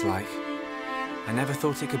feels like. I never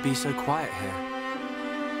thought it could be so quiet here.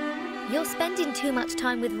 You're spending too much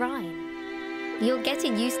time with REYN. You're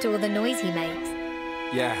getting used to all the noise he makes.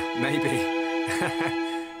 Yeah, maybe.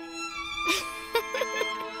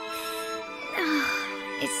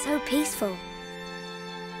 It's so peaceful.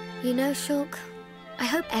 You know, Shulk, I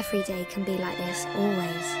hope every day can be like this,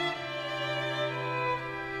 always.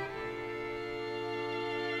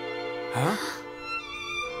 Huh?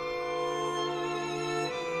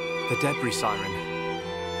 The debris siren.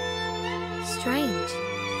 Strange.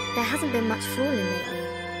 There hasn't been much falling lately.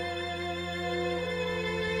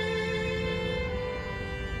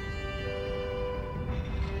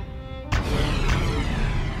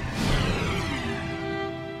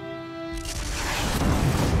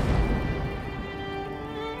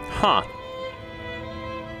 Huh.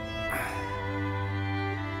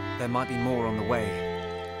 There might be more on the way.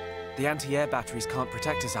 The anti-air batteries can't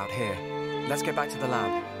protect us out here. Let's get back to the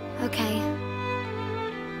lab. Okay.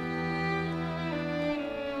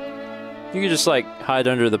 You could just, like, hide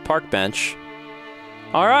under the park bench.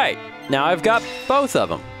 Alright, now I've got both of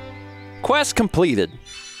them. Quest completed.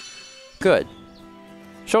 Good.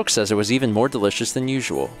 Shulk says it was even more delicious than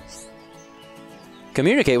usual.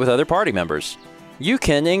 Communicate with other party members. You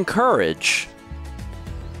can encourage.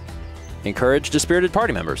 Encourage dispirited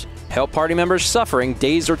party members. Help party members suffering,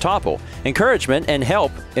 daze, or topple. Encouragement and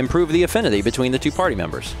help improve the affinity between the two party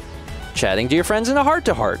members. Chatting to your friends in a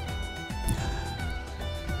heart-to-heart.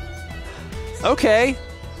 Okay.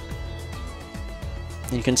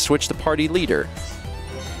 You can switch the party leader.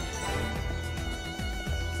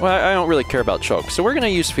 Well, I don't really care about Shulk, so we're going to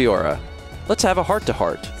use Fiora. Let's have a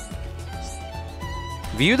heart-to-heart.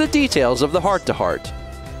 View the details of the heart-to-heart.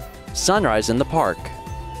 Sunrise in the park.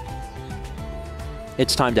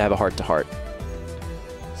 It's time to have a heart-to-heart.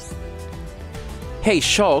 Hey,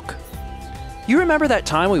 Shulk. You remember that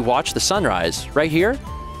time we watched the sunrise, right here?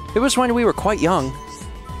 It was when we were quite young.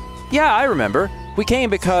 Yeah, I remember. We came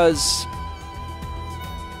because...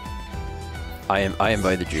 I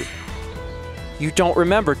invited you. You don't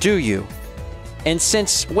remember, do you? And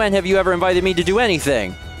since when have you ever invited me to do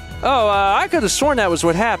anything? Oh, I could have sworn that was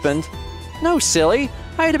what happened. No, silly.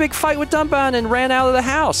 I had a big fight with Dunban and ran out of the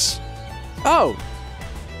house. Oh.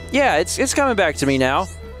 Yeah, it's coming back to me now.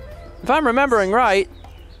 If I'm remembering right...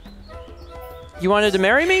 You wanted to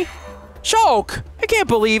marry me? Shulk! I can't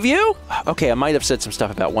believe you! Okay, I might have said some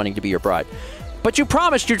stuff about wanting to be your bride. But you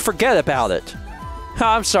promised you'd forget about it.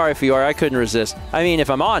 I'm sorry, Fiora, I couldn't resist. I mean, if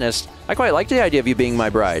I'm honest, I quite like the idea of you being my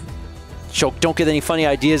bride. Shulk, don't get any funny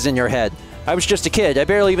ideas in your head. I was just a kid. I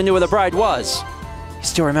barely even knew what a bride was. He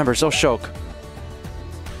still remembers, oh, Shulk.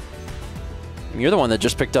 You're the one that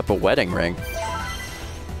just picked up a wedding ring.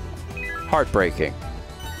 Heartbreaking.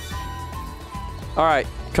 Alright,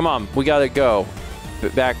 come on. We gotta go.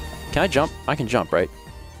 Back. Can I jump? I can jump, right?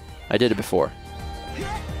 I did it before.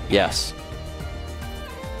 Yes.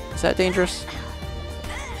 Is that dangerous?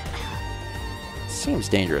 Seems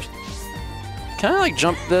dangerous. Can I, like,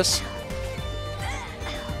 jump this?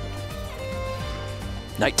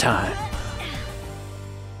 Nighttime.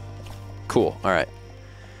 Cool. Alright.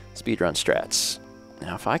 Speedrun strats.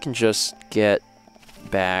 Now, if I can just get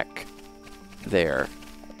back there.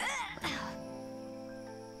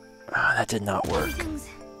 Oh, that did not work.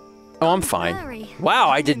 Oh, I'm fine. Wow,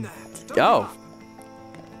 I did... Oh.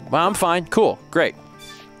 Well, I'm fine. Cool. Great.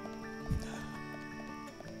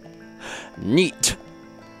 Neat.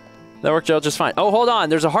 That worked out just fine. Oh, hold on.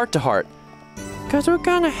 There's a heart-to-heart. Because we're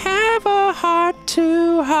gonna have a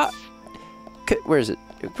heart-to-heart. Where is it?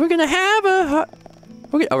 We're gonna have a heart...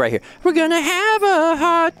 Oh, right here. We're gonna have a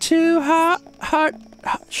heart-to-heart...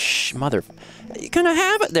 Shh, mother... You're gonna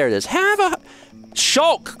have it... There it is. Have a...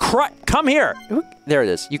 Shulk! Come here! There it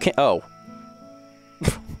is. You can't... Oh.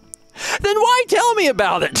 Then why tell me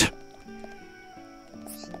about it?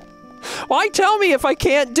 Why tell me if I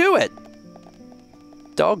can't do it?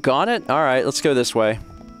 Doggone it. Alright, let's go this way.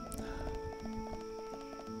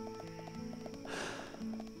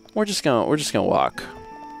 We're just gonna walk.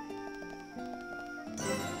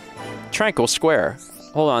 Tranquil Square.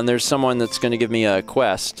 Hold on, there's someone that's gonna give me a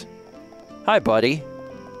quest. Hi, buddy.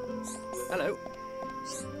 Hello.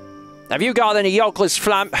 Have you got any yolkless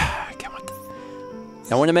flam...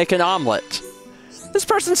 I want to make an omelet. This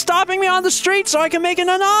person's stopping me on the street so I can make an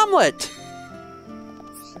omelet!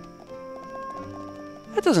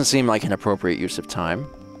 That doesn't seem like an appropriate use of time.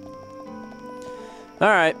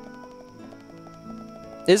 Alright.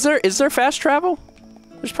 Is there fast travel?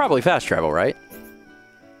 There's probably fast travel, right?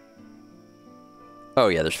 Oh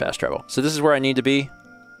yeah, there's fast travel. So this is where I need to be?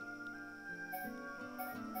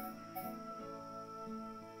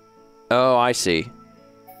 Oh, I see.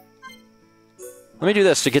 Let me do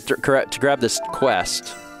this to get to grab this quest.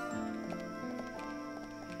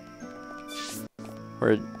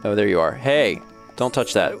 Where? Oh, there you are. Hey, don't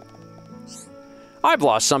touch that. I've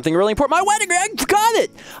lost something really important. My wedding ring! I got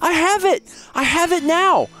it! I have it! I have it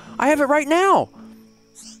now! I have it right now!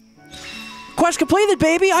 Quest completed,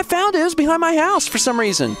 baby! I found it! It was behind my house for some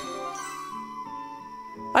reason.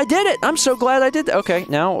 I did it! I'm so glad I did that. Okay,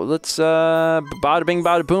 now let's, bada bing,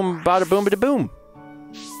 bada boom, bada boom, bada boom.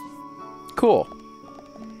 Cool.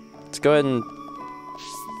 Let's go ahead and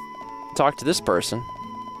talk to this person.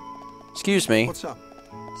 Excuse me. What's up?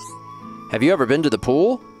 Have you ever been to the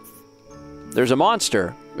pool? There's a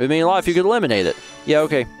monster. It would mean a lot if you could eliminate it. Yeah,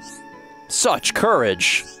 okay. Such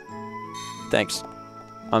courage. Thanks.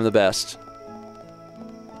 I'm the best.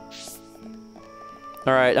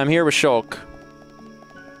 Alright, I'm here with Shulk.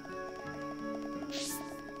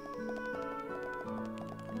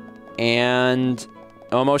 And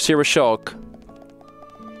almost here with Shulk.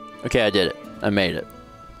 Okay, I did it. I made it.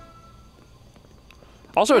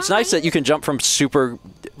 Also, it's nice that you can jump from super,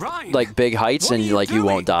 like, big heights and, like, you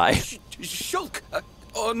won't die. Shulk!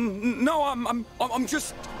 No, I'm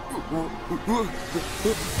just...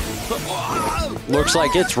 Looks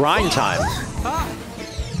like it's REYN time.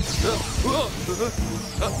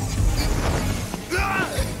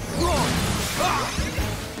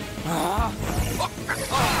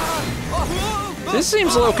 This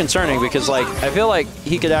seems a little concerning because, like, I feel like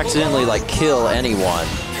he could accidentally, like, kill anyone.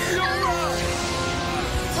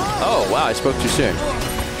 Oh, wow, I spoke too soon.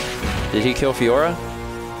 Did he kill Fiora?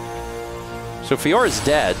 So Fiora's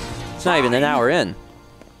dead. It's not even an hour in.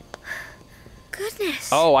 Goodness.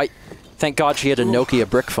 Oh, thank God she had a Nokia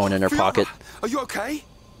brick phone in her pocket. Are you okay?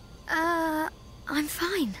 I'm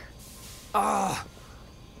fine.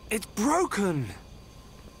 It's broken.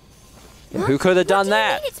 Yeah, who could have done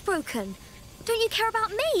that? What do you mean it's broken? Don't you care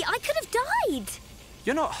about me? I could have died.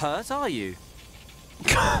 You're not hurt, are you?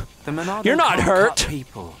 The Monado You're not can't hurt. cut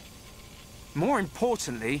people. More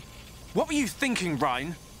importantly, what were you thinking,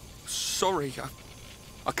 REYN? Sorry,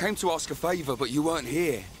 I came to ask a favor, but you weren't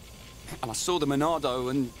here. And I saw the Monado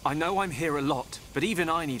and... I know I'm here a lot, but even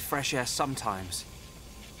I need fresh air sometimes.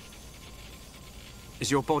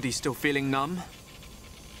 Is your body still feeling numb?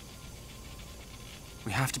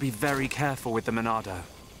 We have to be very careful with the Monado.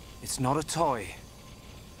 It's not a toy.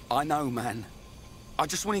 I know, man. I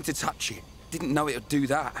just wanted to touch it. Didn't know it would do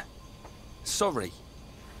that. Sorry.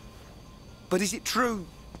 But is it true?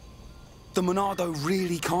 The Monado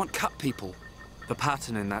really can't cut people? The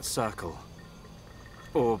pattern in that circle.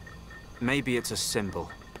 Or maybe it's a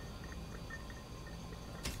symbol.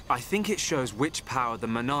 I think it shows which power the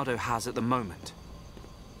Monado has at the moment.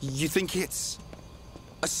 You think it's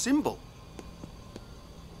a symbol?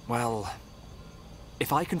 Well,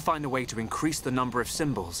 if I can find a way to increase the number of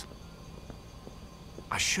symbols,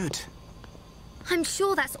 I should. I'm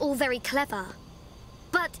sure that's all very clever.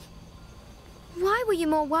 But why were you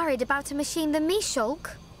more worried about a machine than me,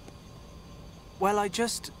 Shulk? Well, I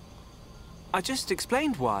just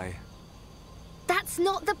explained why. That's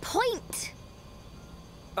not the point!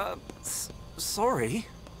 Sorry.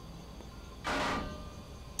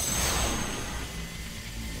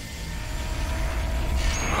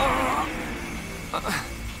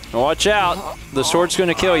 Watch out. The sword's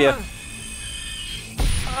gonna kill you.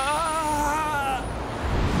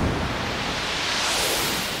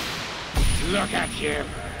 Look at you,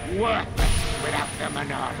 worthless without the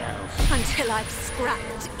Monados. Until I've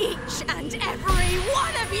scrapped each and every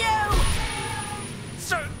one of you!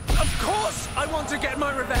 So, of course, I want to get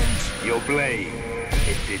my revenge. Your blade,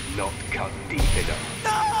 it did not cut deep enough.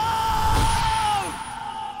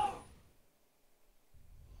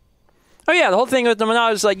 Oh yeah, the whole thing with the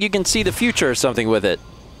Monado is like you can see the future or something with it.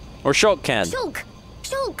 Or Shulk can. Shulk!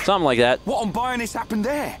 Shulk! Something like that. What on Bionis happened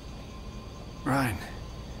there? Ryan.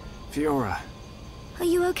 Fiora. Are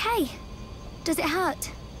you okay? Does it hurt?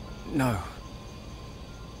 No.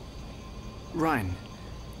 Ryan,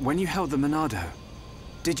 when you held the Monado,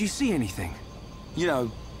 did you see anything? You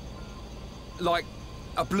know, like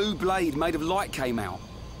a blue blade made of light came out.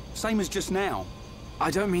 Same as just now.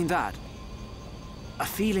 I don't mean that. A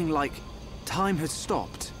feeling like time had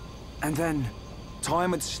stopped, and then...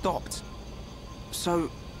 Time had stopped? So,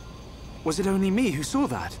 was it only me who saw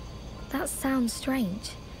that? That sounds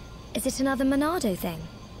strange. Is it another Monado thing?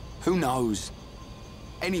 Who knows?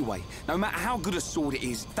 Anyway, no matter how good a sword it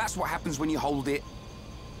is, that's what happens when you hold it.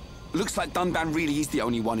 Looks like Dunban really is the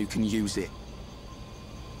only one who can use it.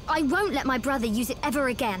 I won't let my brother use it ever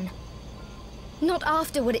again. Not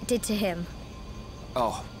after what it did to him.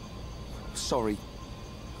 Oh, sorry.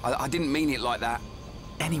 I didn't mean it like that.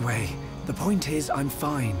 Anyway, the point is I'm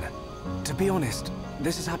fine. To be honest,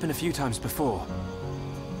 this has happened a few times before.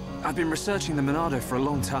 I've been researching the Monado for a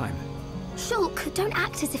long time. Shulk, don't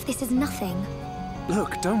act as if this is nothing.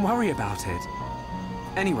 Look, don't worry about it.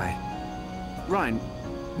 Anyway, Ryan,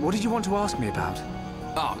 what did you want to ask me about?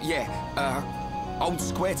 Oh, yeah, old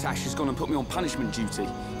Square Tash has gone and put me on punishment duty.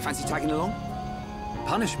 Fancy tagging along?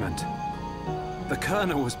 Punishment? The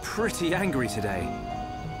Colonel was pretty angry today.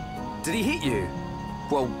 Did he hit you?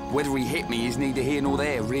 Well, whether he hit me is neither here nor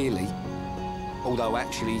there, really. Although,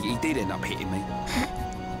 actually, he did end up hitting me.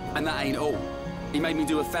 And that ain't all. He made me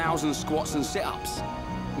do 1,000 squats and sit-ups.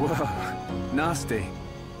 Whoa, nasty.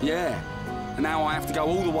 Yeah, and now I have to go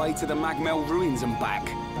all the way to the Magmel ruins and back.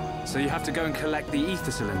 So you have to go and collect the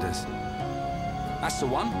ether cylinders? That's the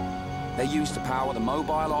one. They're used to power the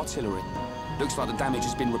mobile artillery. Looks like the damage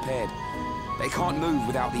has been repaired. They can't move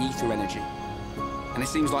without the ether energy. And it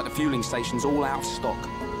seems like the fueling station's all out of stock.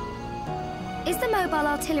 Is the mobile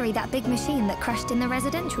artillery that big machine that crashed in the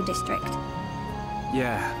residential district?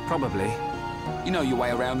 Yeah, probably. You know your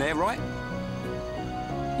way around there, right?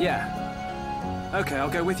 Yeah. Okay, I'll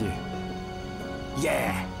go with you.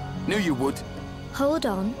 Yeah, knew you would. Hold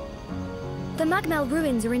on. The Magmel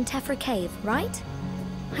ruins are in Tephra Cave, right?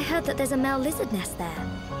 I heard that there's a Mel lizard nest there.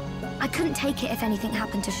 I couldn't take it if anything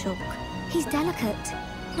happened to Shulk. He's delicate.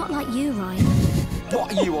 Not like you, Ryan.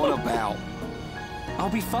 What are you on about? I'll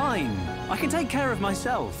be fine. I can take care of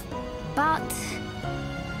myself. But...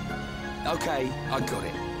 Okay, I got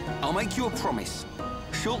it. I'll make you a promise.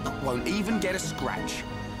 Shulk won't even get a scratch.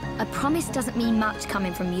 A promise doesn't mean much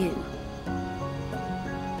coming from you.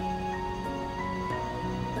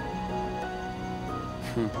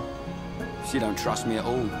 She don't trust me at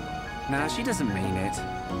all. Nah, she doesn't mean it.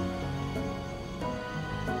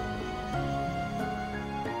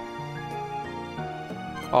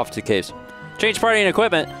 Off to the caves. Change party and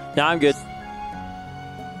equipment. Now I'm good.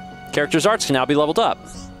 Character's arts can now be leveled up.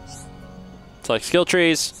 Select skill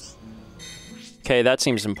trees. Okay, that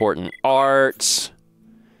seems important. Arts.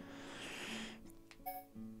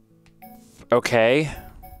 Okay.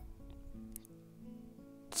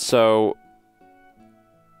 So...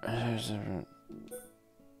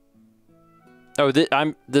 Oh,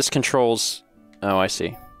 this controls... Oh, I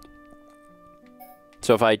see.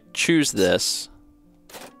 So if I choose this...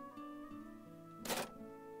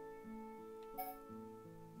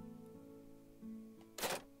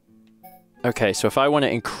 Okay, so if I want to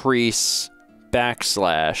increase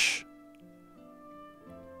backslash...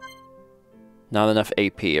 Not enough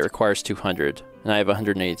AP. It requires 200. And I have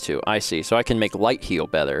 182. I see. So I can make light heal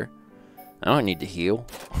better. I don't need to heal.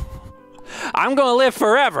 I'm gonna live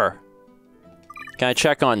forever. Can I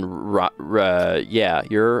check on, yeah,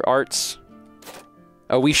 your arts?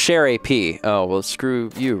 Oh, we share AP. Oh, well,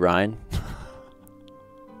 screw you, Ryan.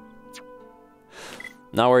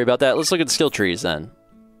 Not worry about that. Let's look at the skill trees, then.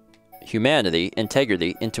 Humanity,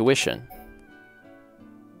 integrity, intuition.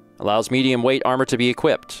 Allows medium weight armor to be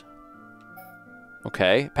equipped.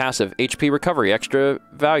 Okay. Passive, HP recovery, extra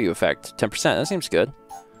value effect, 10%. That seems good.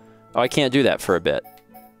 Oh, I can't do that for a bit.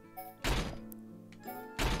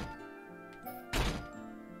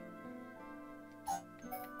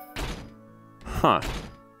 Huh.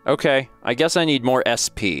 Okay, I guess I need more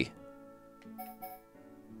SP.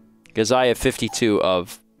 Because I have 52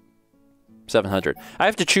 of 700. I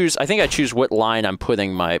have to choose, I think I choose what line I'm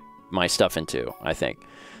putting my stuff into, I think.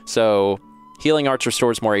 So, healing arts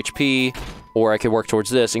restores more HP, or I could work towards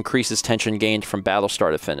this, increases tension gained from battle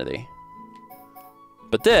start affinity.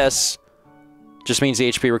 But this just means the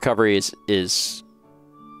HP recovery is...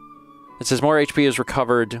 It says more HP is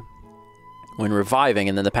recovered when reviving,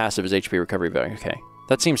 and then the passive is HP recovery value. Okay,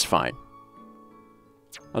 that seems fine.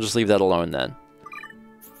 I'll just leave that alone then.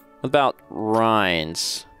 What about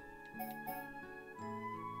Rhines?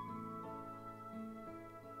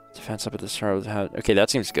 Defense up at the start of the house. Okay,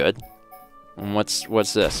 that seems good. And what's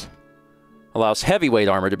this? Allows heavyweight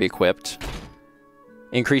armor to be equipped.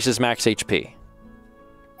 Increases max HP.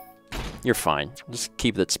 You're fine. Just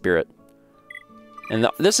keep that spirit. And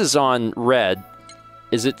this is on red.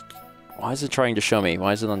 Is it... Why is it trying to show me?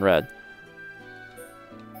 Why is it on red?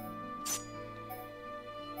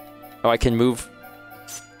 Oh, I can move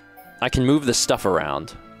the stuff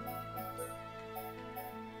around.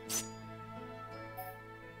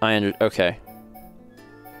 Okay.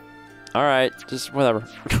 Alright, just whatever.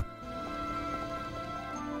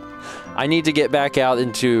 I need to get back out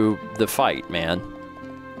into the fight, man.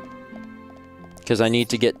 Because I need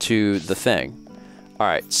to get to the thing.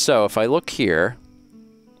 Alright, so if I look here...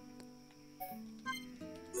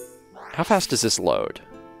 How fast does this load?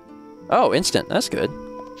 Oh, instant. That's good.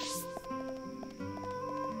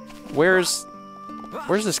 Where's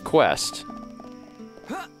this quest?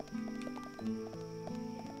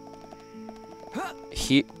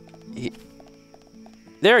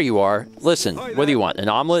 There you are. Listen, what do you want? An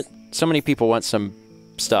omelet? So many people want some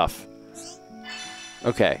stuff.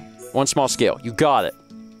 Okay. One small scale. You got it.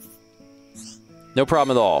 No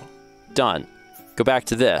problem at all. Done. Go back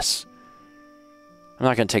to this. I'm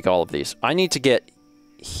not going to take all of these. I need to get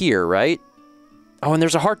here, right? Oh, and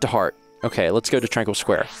there's a heart-to-heart. Okay, let's go to Tranquil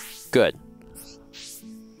Square. Good.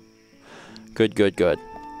 Good, good, good.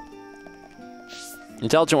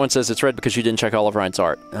 Intelligent one says it's red because you didn't check all of Ryan's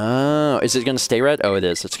art. Oh, is it going to stay red? Oh, it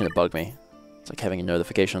is. It's going to bug me. It's like having a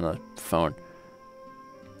notification on the phone.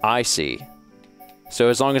 I see. So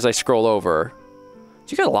as long as I scroll over...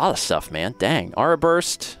 You got a lot of stuff, man. Dang. Aura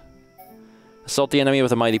Burst. Assault the enemy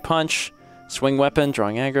with a mighty punch. Swing weapon,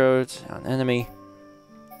 drawing aggro on enemy.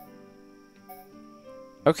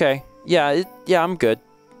 Okay. Yeah, yeah, I'm good.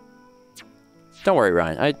 Don't worry,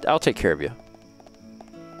 Ryan. I'll take care of you.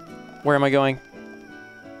 Where am I going?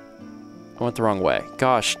 I went the wrong way.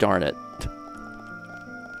 Gosh darn it.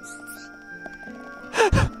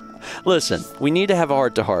 Listen, we need to have a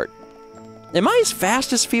heart-to-heart. Am I as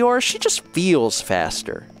fast as Fiora? She just feels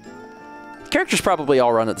faster. The characters probably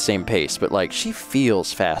all run at the same pace, but, like, she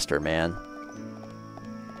feels faster, man.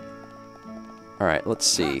 Alright, let's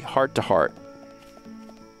see. Heart-to-heart.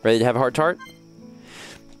 Ready to have a heart-to-heart?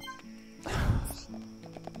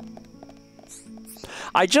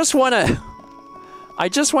 I just want to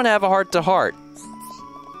have a heart-to-heart.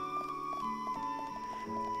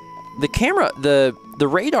 The camera, the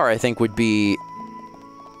radar, I think, would be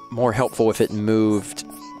more helpful if it moved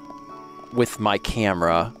with my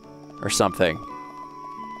camera or something.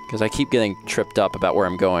 Because I keep getting tripped up about where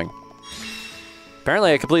I'm going.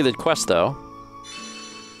 Apparently I completed the quest, though.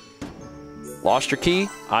 Lost your key?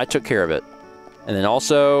 I took care of it. And then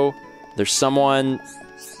also, there's someone...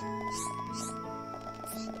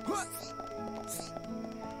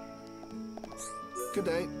 Good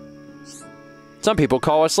day. Some people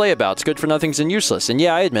call us layabouts, good for nothings and useless. And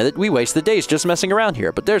yeah, I admit it, we waste the days just messing around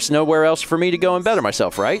here. But there's nowhere else for me to go and better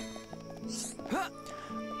myself, right? I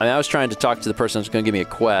mean, I was trying to talk to the person who's going to give me a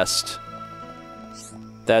quest.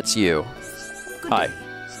 That's you. Hi.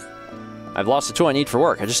 I've lost the tool I need for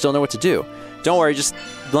work. I just don't know what to do. Don't worry, just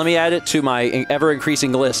let me add it to my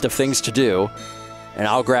ever-increasing list of things to do, and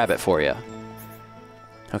I'll grab it for you.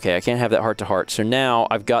 Okay, I can't have that heart-to-heart. So now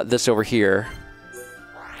I've got this over here.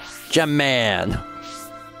 Jaman.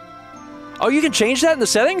 Oh, you can change that in the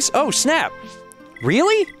settings? Oh, snap.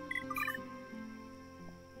 Really?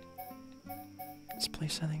 Display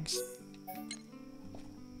settings.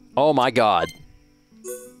 Oh my god.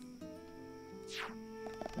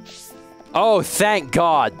 Oh, thank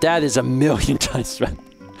god. That is a million times better.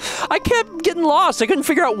 I kept getting lost. I couldn't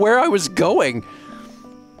figure out where I was going.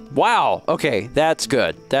 Wow. Okay, that's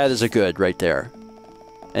good. That is a good right there.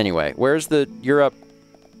 Anyway, where's the... You're up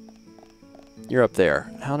there.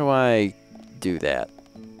 How do I do that?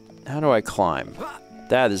 How do I climb?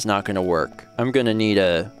 That is not going to work. I'm going to need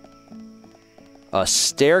a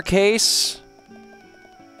staircase.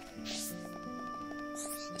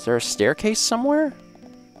 Is there a staircase somewhere?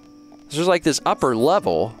 There's like this upper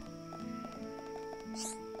level.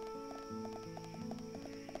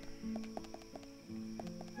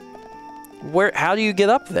 Where? How do you get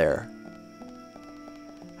up there?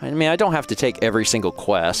 I mean, I don't have to take every single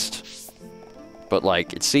quest, but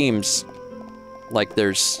like, it seems like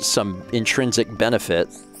there's some intrinsic benefit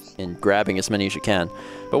in grabbing as many as you can.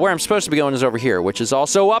 But where I'm supposed to be going is over here, which is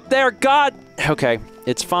also up there. God! Okay,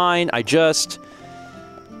 it's fine. I just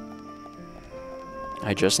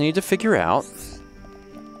need to figure out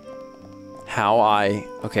how I...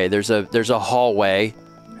 Okay, there's a hallway.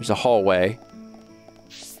 There's a hallway.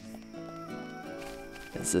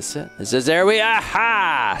 Is this it? Is this... There we...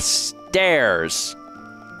 Aha! Stairs!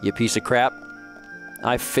 You piece of crap.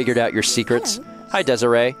 I figured out your secrets. Hello. Hi,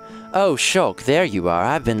 Desiree. Oh, Shulk, there you are.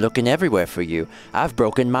 I've been looking everywhere for you. I've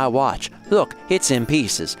broken my watch. Look, it's in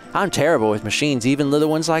pieces. I'm terrible with machines, even little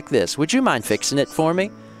ones like this. Would you mind fixing it for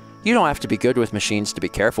me? You don't have to be good with machines to be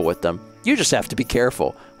careful with them. You just have to be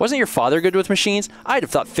careful. Wasn't your father good with machines? I'd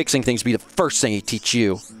have thought fixing things would be the first thing he'd teach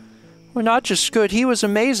you. Well, not just good. He was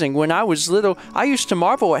amazing. When I was little, I used to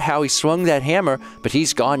marvel at how he swung that hammer, but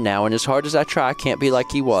he's gone now, and as hard as I try, I can't be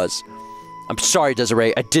like he was. I'm sorry,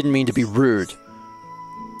 Desiree. I didn't mean to be rude.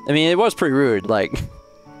 I mean, it was pretty rude, like...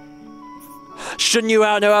 Shouldn't you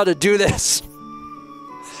know how to do this?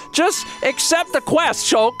 Just accept the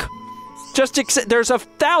quest, Shulk! Just accept... There's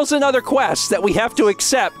 1,000 other quests that we have to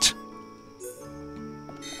accept.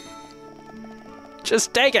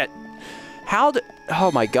 Just take it! How do...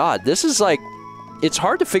 Oh my god, this is like... It's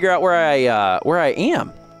hard to figure out where I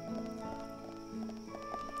am.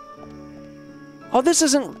 Oh, this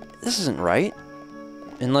isn't right.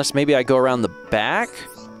 Unless maybe I go around the back?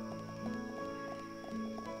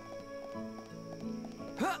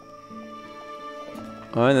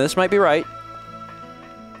 Oh, this might be right.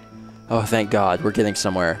 Oh, thank God, we're getting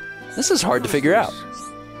somewhere. This is hard to figure out.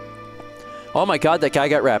 Oh my God, that guy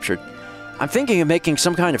got raptured. I'm thinking of making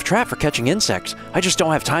some kind of trap for catching insects. I just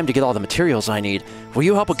don't have time to get all the materials I need. Will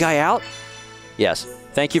you help a guy out? Yes.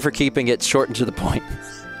 Thank you for keeping it short and to the point.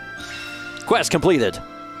 Quest completed.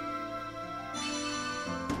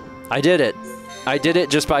 I did it. I did it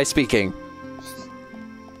just by speaking.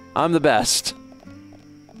 I'm the best.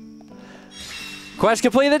 Quest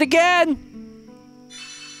completed again!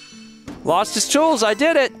 Lost his tools, I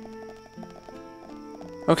did it!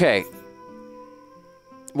 Okay.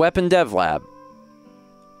 Weapon Dev Lab.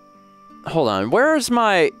 Hold on, where's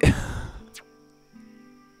my...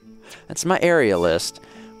 That's my area list.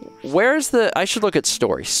 Where's the... I should look at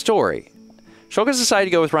story. Story. Shulk has decided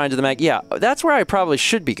to go with Ryan to the mag. Yeah, that's where I probably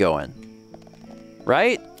should be going.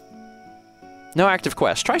 Right? No active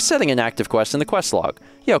quest. Try setting an active quest in the quest log.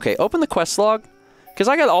 Yeah, okay, open the quest log. Because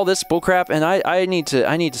I got all this bullcrap, and I need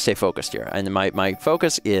to stay focused here. And my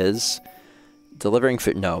focus is delivering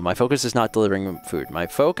food. No, my focus is not delivering food. My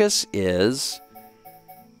focus is...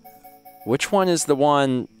 Which one is the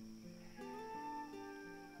one...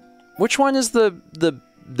 Which one is the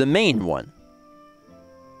main one?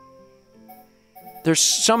 There's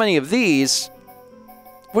so many of these.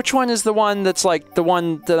 Which one is the one that's like the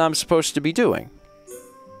one that I'm supposed to be doing?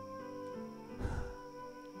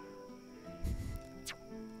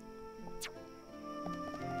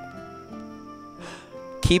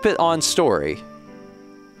 Keep it on story.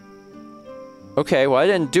 Okay, well I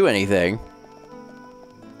didn't do anything.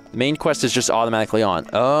 The main quest is just automatically on.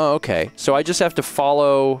 Oh, okay. So I just have to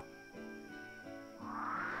follow...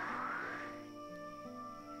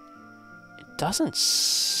 It doesn't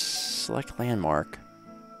select landmark.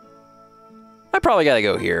 I probably gotta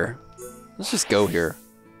go here. Let's just go here.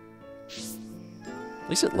 At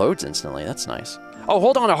least it loads instantly. That's nice. Oh,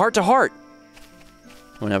 hold on, a heart-to-heart.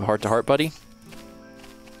 Wanna have a heart-to-heart, buddy?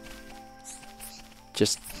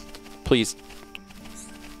 Just, please.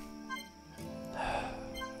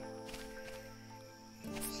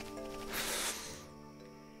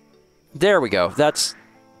 There we go. That's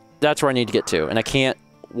where I need to get to, and I can't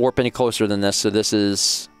warp any closer than this. So this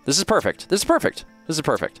is perfect. This is perfect. This is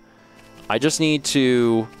perfect. I just need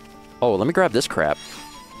to... Oh, let me grab this crap.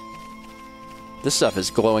 This stuff is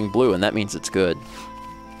glowing blue, and that means it's good.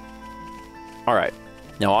 All right.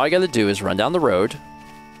 Now all I gotta do is run down the road.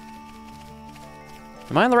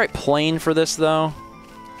 Am I on the right plane for this, though?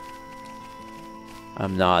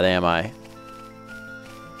 I'm not, am I?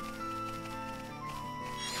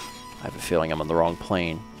 I have a feeling I'm on the wrong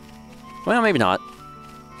plane. Well, maybe not.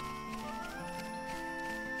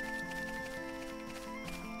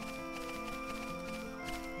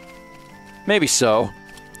 Maybe so.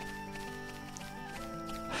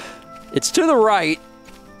 It's to the right.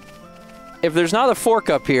 If there's not a fork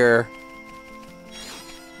up here...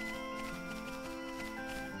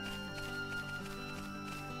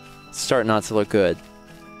 It's starting not to look good.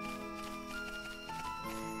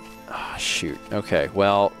 Ah, shoot. Okay,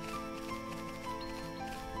 well...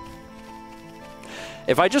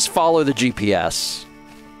 If I just follow the GPS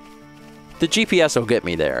will get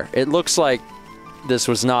me there. It looks like this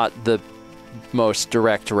was not the most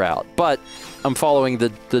direct route, but I'm following the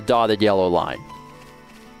dotted yellow line.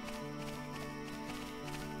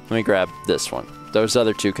 Let me grab this one. Those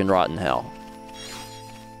other two can rot in hell.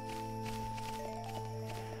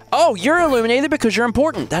 Oh, you're illuminated because you're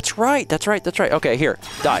important. That's right, that's right, that's right. Okay, here,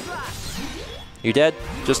 die. You dead?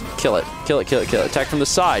 Just kill it. Kill it, kill it, kill it. Attack from the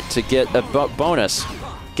side to get a bonus.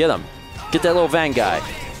 Get him. Get that little Van guy.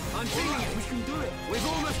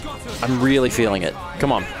 I'm really feeling it.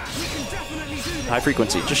 Come on. High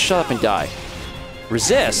frequency. Just shut up and die.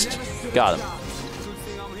 Resist. Got him.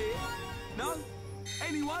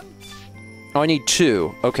 Oh, I need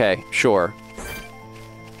 2. Okay, sure.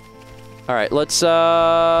 All right, let's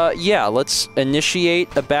let's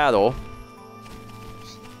initiate a battle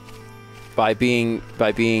by being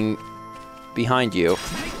behind you.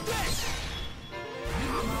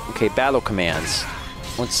 Okay, battle commands.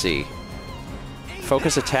 Let's see.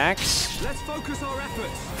 Focus attacks. Let's focus our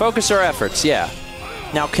efforts. Focus our efforts, yeah.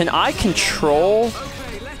 Now, can I control...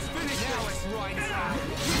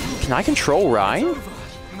 Can I control REYN?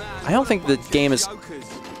 I don't think the game is...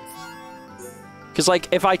 Because, like,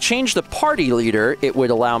 if I change the party leader, it would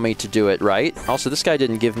allow me to do it, right? Also, this guy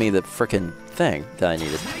didn't give me the frickin' thing that I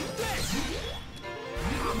needed.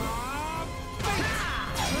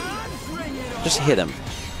 Just hit him.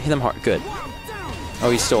 Hit him hard. Good. Oh,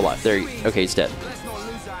 he's still alive. There. Okay, he's dead.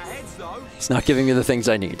 He's not giving me the things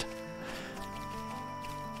I need.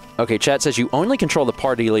 Okay, chat says you only control the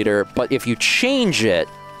party leader, but if you change it...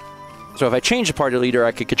 So if I change the party leader,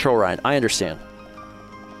 I could control REYN. I understand.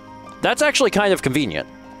 That's actually kind of convenient,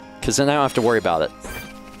 because then I don't have to worry about it.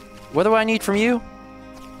 What do I need from you?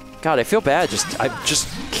 God, I feel bad. I'm just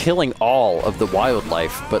killing all of the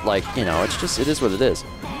wildlife, but, like, you know, it is what it is.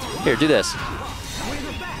 Here, do this.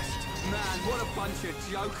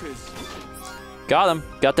 Got him.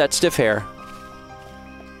 Got that stiff hair.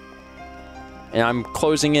 And I'm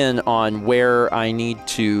closing in on where I need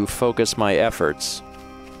to focus my efforts.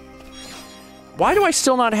 Why do I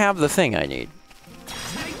still not have the thing I need?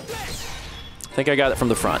 I think I got it from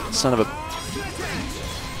the front. Son of a...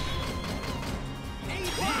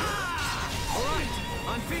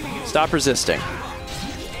 Stop resisting.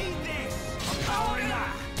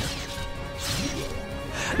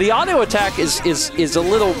 The auto attack is a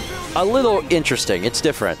little interesting. It's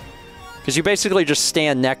different. Because you basically just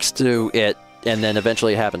stand next to it and then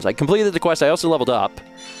eventually it happens. I completed the quest. I also leveled up,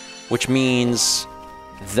 which means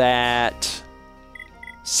that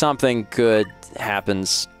something good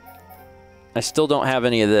happens. I still don't have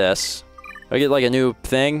any of this. Do I get like a new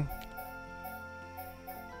thing?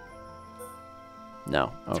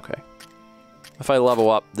 No. Okay. If I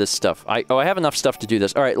level up this stuff. I have enough stuff to do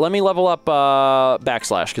this. All right, let me level up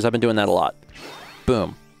backslash, because I've been doing that a lot.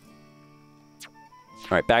 Boom. All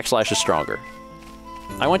right, backslash is stronger.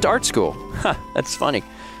 I went to art school. Huh, that's funny.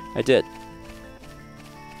 I did.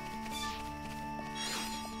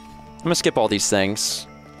 I'm gonna skip all these things.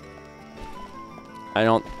 I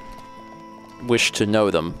don't wish to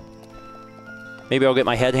know them. Maybe I'll get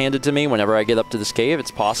my head handed to me whenever I get up to this cave.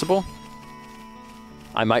 It's possible.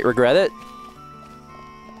 I might regret it.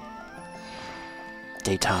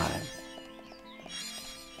 Daytime.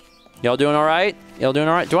 Y'all doing alright? Y'all doing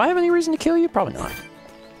alright? Do I have any reason to kill you? Probably not.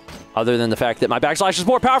 Other than the fact that my backslash is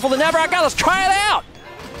more powerful than ever. Okay, let's try it out!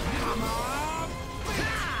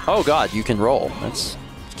 Oh god, you can roll. That's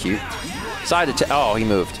cute. Side attack. Oh, he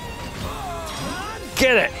moved.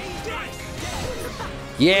 Get it!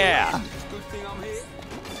 Yeah!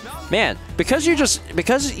 Man, because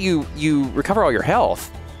you recover all your health,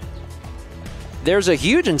 there's a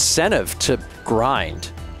huge incentive to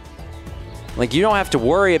grind. Like, you don't have to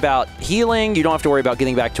worry about healing, you don't have to worry about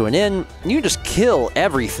getting back to an inn, you just kill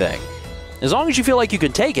everything. As long as you feel like you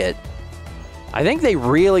can take it, I think they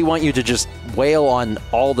really want you to just wail on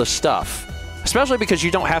all the stuff. Especially because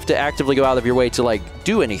you don't have to actively go out of your way to, like,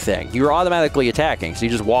 do anything. You're automatically attacking, so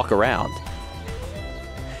you just walk around.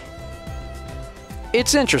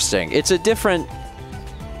 It's interesting. It's a different...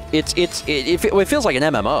 It feels like an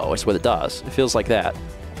MMO, is what it does. It feels like that.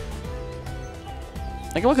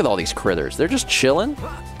 Like, look at all these critters. They're just chilling.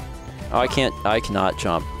 Oh, I cannot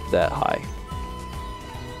jump that high.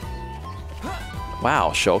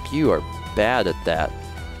 Wow, Shulk, you are bad at that.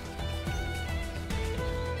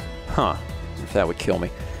 Huh. If that would kill me.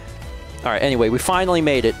 Alright, anyway, we finally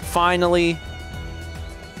made it. Finally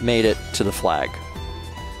made it to the flag.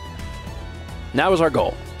 And that was our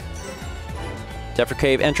goal. Tefra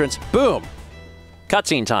Cave entrance. Boom!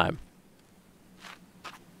 Cutscene time.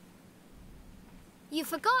 You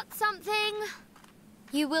forgot something.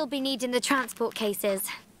 You will be needing the transport cases,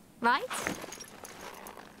 right?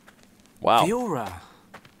 Wow. Fiora.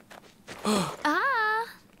 Ah.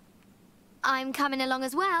 I'm coming along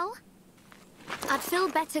as well. I'd feel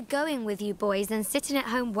better going with you boys than sitting at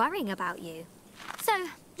home worrying about you. So,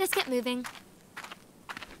 let's get moving.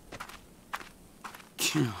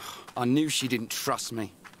 I knew she didn't trust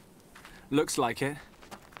me. Looks like it.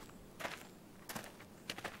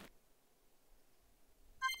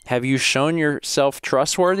 Have you shown yourself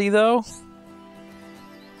trustworthy, though?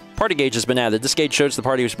 Party gauge has been added. This gauge shows the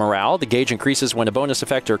party's morale. The gauge increases when a bonus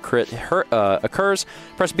effect or crit occurs.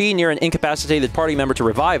 Press B near an incapacitated party member to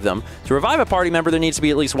revive them. To revive a party member, there needs to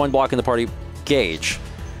be at least 1 block in the party gauge.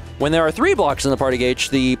 When there are 3 blocks in the party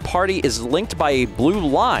gauge, the party is linked by a blue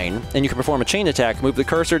line, and you can perform a chain attack. Move the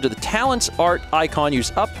cursor to the Talents Art icon,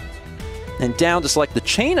 use up and down to select the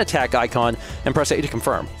chain attack icon, and press A to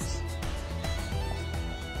confirm.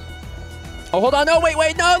 Oh, hold on. No,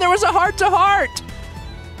 wait, no, there was a heart-to-heart.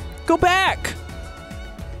 Go back.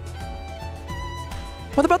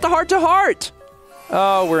 What about the heart-to-heart?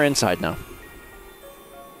 Oh, we're inside now.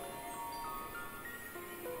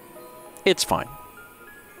 It's fine.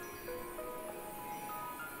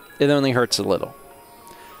 It only hurts a little.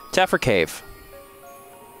 Tefra Cave.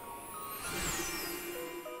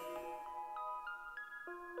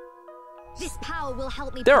 This power will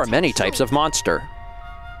help me. There are many types of monsters.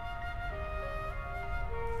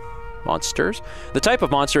 The type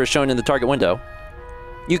of monster is shown in the target window.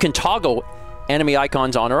 You can toggle enemy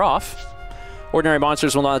icons on or off. Ordinary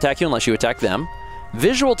monsters will not attack you unless you attack them.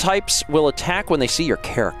 Visual types will attack when they see your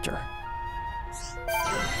character.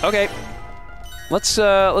 Okay. Let's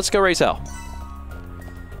go raise hell.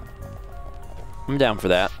 I'm down for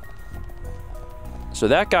that. So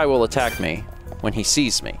that guy will attack me when he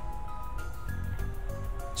sees me.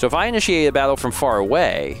 So if I initiate a battle from far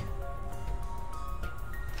away,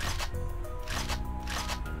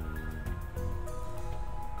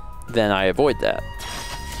 then I avoid that.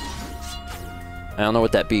 I don't know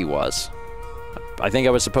what that B was. I think I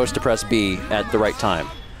was supposed to press B at the right time.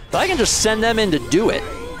 But I can just send them in to do it.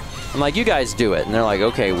 I'm like, you guys do it. And they're like,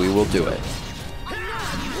 okay, we will do it.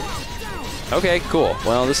 Okay, cool.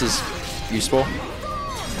 Well, this is useful.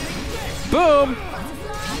 Boom!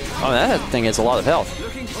 Oh, that thing has a lot of health.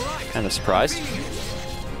 Kind of surprised.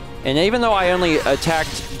 And even though I only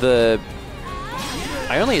attacked the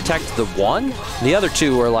one, the other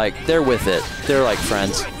 2 were like, they're with it. They're like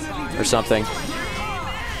friends or something.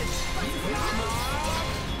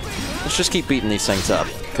 Let's just keep beating these things up,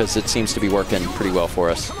 because it seems to be working pretty well for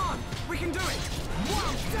us.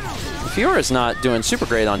 Fiora's not doing super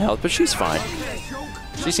great on health, but she's fine.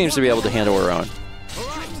 She seems to be able to handle her own.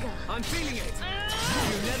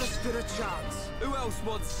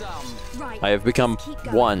 I have become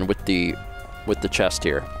one with the chest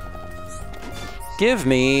here. Give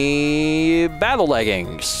me battle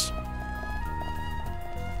leggings.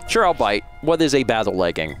 Sure, I'll bite. What is a battle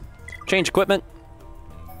legging? Change equipment.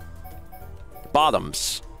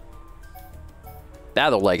 Bottoms.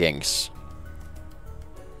 Battle leggings.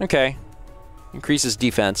 Okay. Increases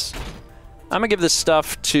defense. I'm gonna give this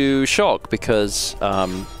stuff to Shulk because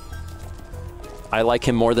I like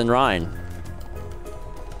him more than REYN.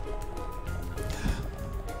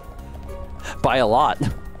 By a lot.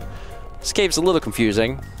 This cave's a little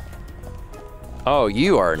confusing. Oh,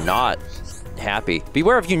 you are not happy.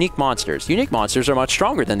 Beware of unique monsters. Unique monsters are much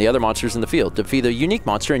stronger than the other monsters in the field. Defeat a unique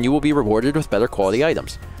monster and you will be rewarded with better quality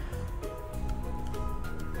items.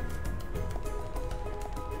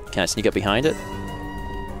 Can I sneak up behind it?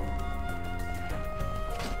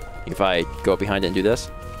 If I go up behind it and do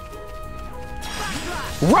this?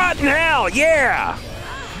 Rotten hell, yeah!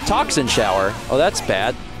 Toxin shower. Oh, that's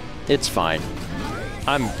bad. It's fine.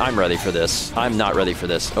 I'm ready for this. I'm not ready for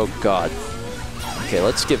this. Oh, God. Okay,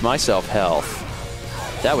 let's give myself health.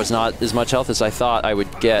 That was not as much health as I thought I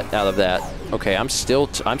would get out of that. Okay, I'm still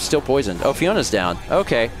poisoned. Oh, Fiona's down.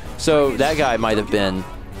 Okay, so that guy might have been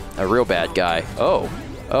a real bad guy. Oh,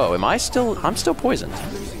 am I still? I'm still poisoned.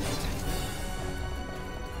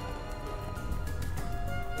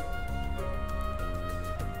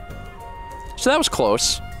 So that was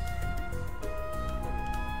close.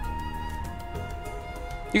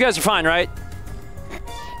 You guys are fine, right?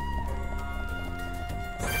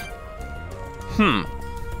 So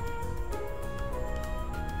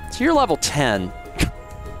you're level 10.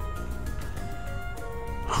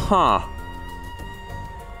 Huh.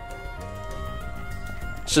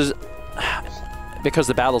 So, because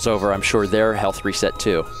the battle's over, I'm sure their health reset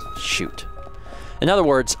too. Shoot. In other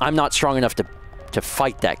words, I'm not strong enough to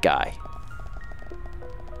fight that guy.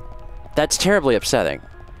 That's terribly upsetting.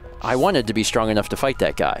 I wanted to be strong enough to fight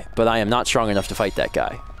that guy, but I am not strong enough to fight that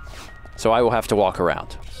guy. So I will have to walk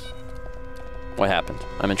around. What happened?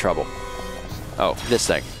 I'm in trouble. Oh, this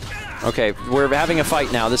thing. Okay, we're having a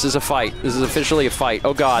fight now. This is a fight. This is officially a fight.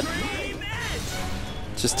 Oh, God.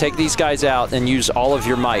 Just take these guys out and use all of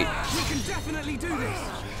your might.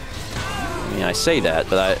 I mean, I say that,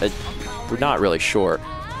 but we're not really sure.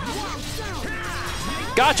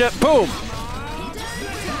 Gotcha! Boom!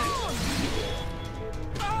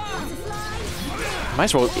 Might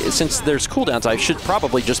as well, since there's cooldowns, I should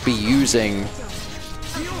probably just be using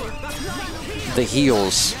the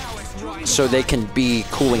heals so they can be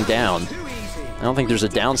cooling down. I don't think there's a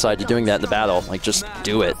downside to doing that in the battle. Like, just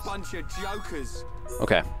do it.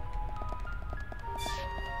 Okay.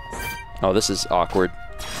 Oh, this is awkward.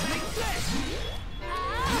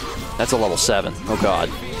 That's a level 7. Oh, God.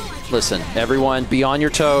 Listen, everyone, be on your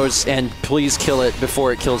toes and please kill it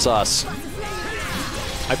before it kills us.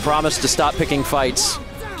 I promise to stop picking fights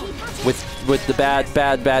with the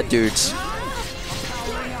bad dudes.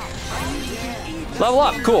 Level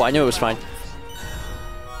up. Cool. I knew it was fine.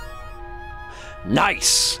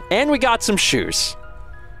 Nice. And we got some shoes.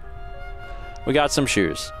 We got some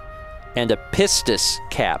shoes. And a Pistis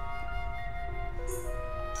cap.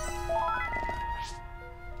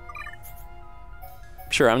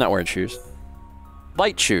 Sure, I'm not wearing shoes.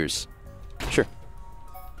 Light shoes. Sure.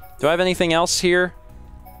 Do I have anything else here?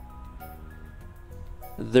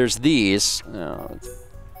 There's these. Oh.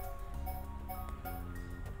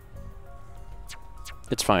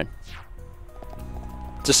 It's fine.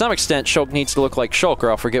 To some extent, Shulk needs to look like Shulk,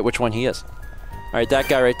 or I'll forget which one he is. All right, that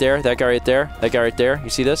guy right there, that guy right there, that guy right there. You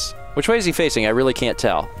see this? Which way is he facing? I really can't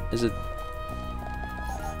tell. Is it...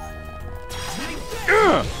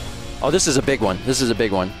 Oh, this is a big one. This is a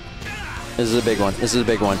big one. This is a big one. This is a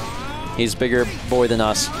big one. He's a bigger boy than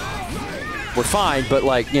us. We're fine, but,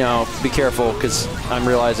 like, you know, be careful, because I'm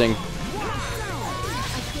realizing...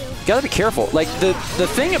 Gotta be careful. Like, the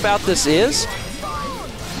thing about this is...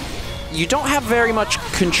 You don't have very much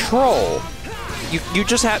control. You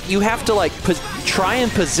just have to, like, try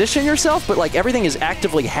and position yourself, but, like, everything is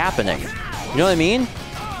actively happening. You know what I mean?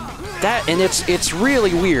 And it's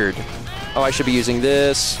really weird. Oh, I should be using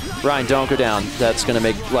this. Ryan, don't go down. That's gonna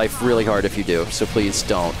make life really hard if you do, so please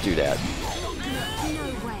don't do that.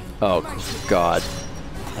 Oh, God.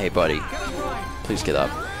 Hey, buddy. Please get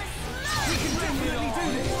up.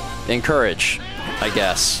 Encourage, I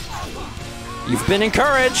guess. You've been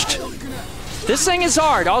encouraged! This thing is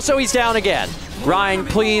hard. Also, he's down again. Ryan,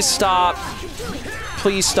 please stop.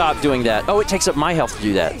 Please stop doing that. Oh, it takes up my health to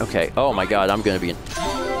do that. Okay. Oh, my God. I'm going to be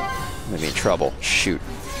in trouble. Shoot.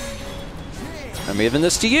 I'm giving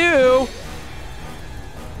this to you.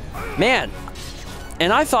 Man.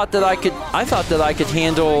 And I thought that I could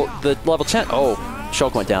handle the level 10. Oh,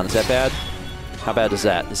 Shulk went down. Is that bad? How bad is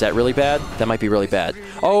that? Is that really bad? That might be really bad.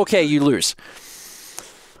 Oh, okay, you lose.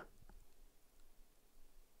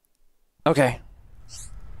 Okay.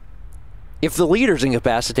 If the leader's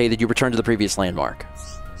incapacitated, you return to the previous landmark.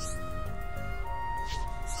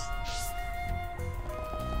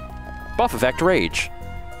 Buff effect, Rage.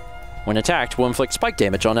 When attacked, will inflict spike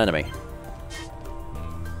damage on enemy.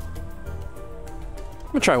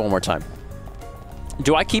 I'm gonna try one more time.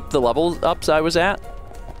 Do I keep the level ups I was at?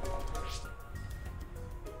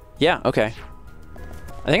 Yeah, okay.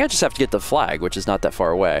 I think I just have to get the flag, which is not that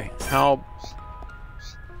far away. How...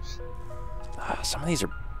 Some of these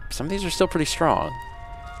are still pretty strong.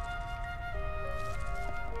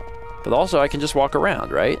 But also I can just walk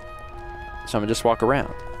around, right? So I'm gonna just walk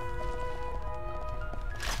around.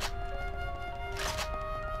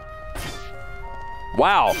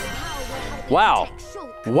 Wow. Wow.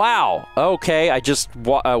 Wow. Okay,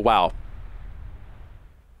 wow.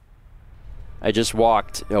 I just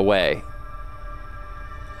walked away.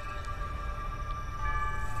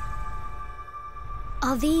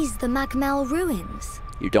 Are these the Magmel ruins?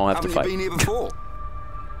 You don't have to fight. Haven't you been here before?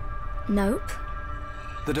 Nope.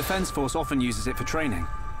 The Defense Force often uses it for training,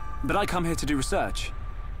 but I come here to do research.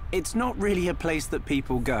 It's not really a place that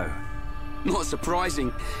people go. Not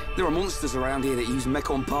surprising. There are monsters around here that use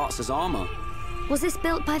Mechon parts as armor. Was this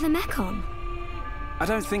built by the Mechon? I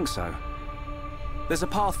don't think so. There's a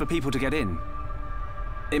path for people to get in.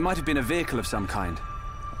 It might have been a vehicle of some kind.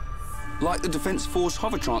 Like the Defense Force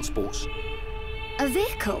hover transports. A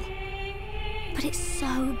vehicle? But it's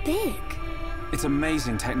so big. It's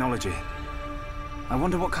amazing technology. I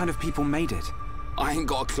wonder what kind of people made it. I ain't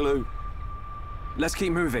got a clue. Let's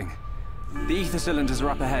keep moving. The ether cylinders are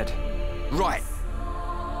up ahead. Right.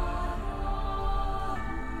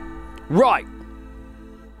 Right!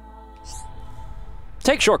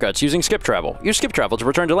 Take shortcuts using skip travel. Use skip travel to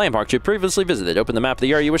return to landmarks you previously visited. Open the map of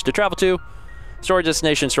the area you wish to travel to. Story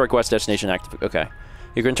destination, story quest destination active. Okay.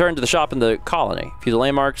 You can return to the shop in the colony. View the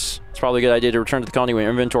landmarks. It's probably a good idea to return to the colony when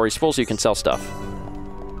your inventory is full so you can sell stuff.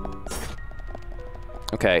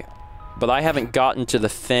 Okay. But I haven't gotten to the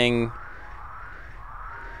thing.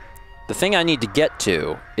 The thing I need to get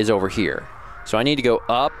to is over here. So I need to go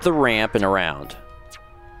up the ramp and around.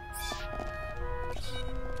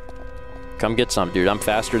 Come get some, dude. I'm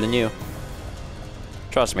faster than you.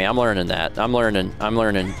 Trust me, I'm learning that. I'm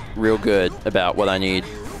learning real good about what I need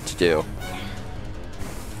to do.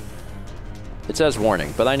 It says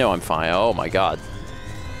warning, but I know I'm fine. Oh my god.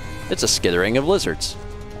 It's a skittering of lizards.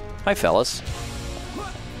 Hi, fellas.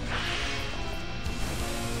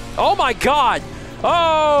 Oh my god!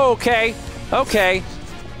 Oh, okay. Okay.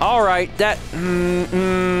 Alright, that...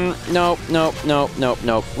 Nope.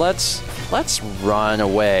 Let's run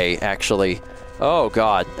away, actually. Oh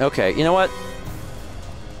god. Okay, you know what?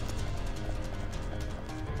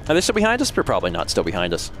 Are they still behind us? They're probably not still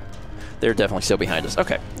behind us. They're definitely still behind us.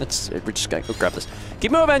 Okay, we're just gonna go grab this.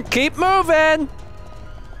 Keep moving! Keep moving!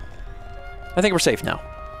 I think we're safe now.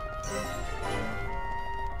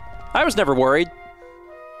 I was never worried.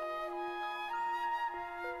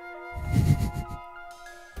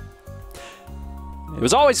 It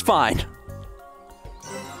was always fine.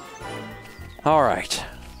 All right.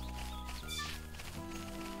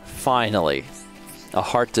 Finally, a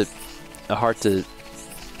heart to heart.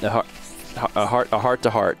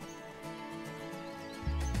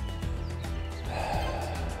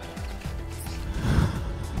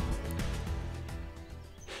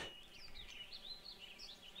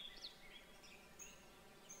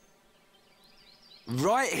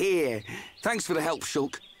 Right here. Thanks for the help,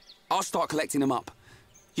 Shulk. I'll start collecting them up.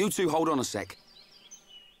 You two hold on a sec.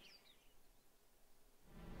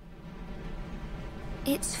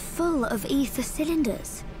 It's full of ether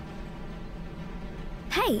cylinders.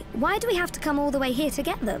 Hey, why do we have to come all the way here to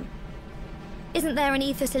get them? Isn't there an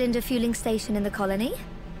ether cylinder fueling station in the colony?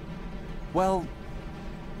 Well,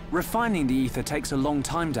 refining the ether takes a long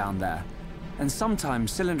time down there, and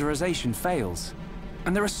sometimes cylinderization fails.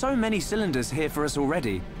 And there are so many cylinders here for us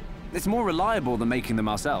already. It's more reliable than making them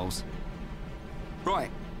ourselves. Right.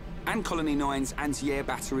 And Colony 9's anti-air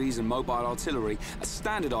batteries and mobile artillery are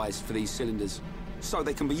standardized for these cylinders, so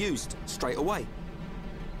they can be used straight away.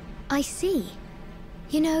 I see.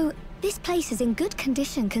 You know, this place is in good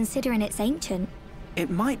condition considering it's ancient. It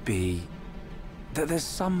might be that there's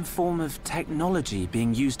some form of technology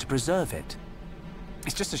being used to preserve it.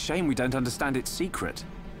 It's just a shame we don't understand its secret.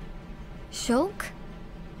 Shulk?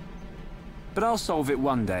 But I'll solve it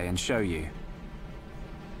one day and show you.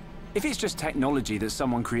 If it's just technology that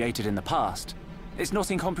someone created in the past, it's not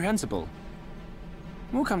incomprehensible.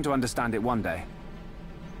 We'll come to understand it one day.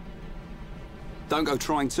 Don't go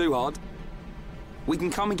trying too hard. We can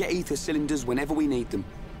come and get ether cylinders whenever we need them.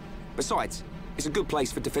 Besides, it's a good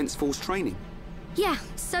place for Defense Force training. Yeah,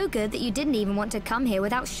 so good that you didn't even want to come here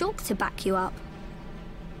without Shulk to back you up.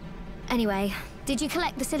 Anyway, did you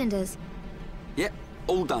collect the cylinders? Yep,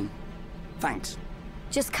 all done. Thanks.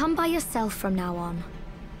 Just come by yourself from now on.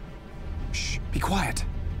 Shh, be quiet.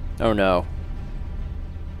 Oh no.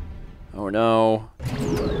 Oh no.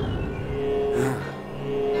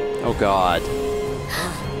 Oh god.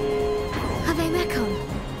 Are they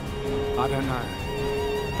Mechon? I don't know.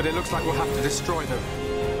 But it looks like we'll have to destroy them.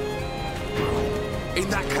 In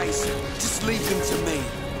that case, just leave them to me.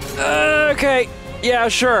 Okay. Yeah,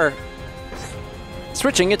 sure.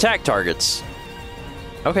 Switching attack targets.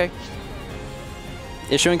 Okay.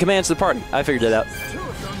 Issuing commands to the party. I figured it out.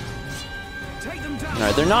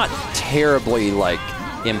 Alright, they're not terribly, like,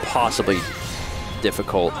 impossibly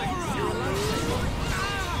difficult.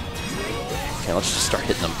 Okay, let's just start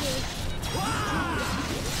hitting them.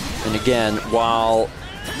 And again, while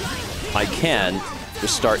I can,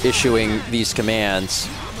 just start issuing these commands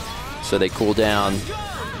so they cool down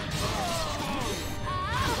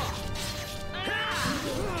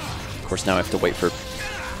course, now I have to wait for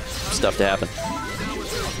stuff to happen.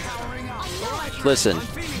 Listen.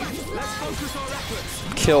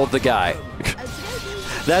 Kill the guy.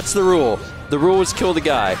 That's the rule. The rule is kill the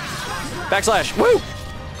guy. Backslash. Woo!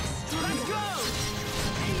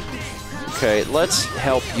 Okay, let's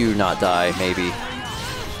help you not die, maybe.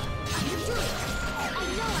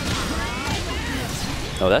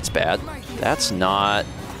 Oh, that's bad. That's not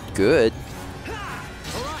good.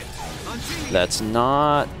 That's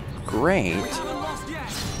not great.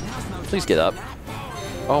 Please get up.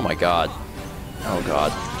 Oh my god. Oh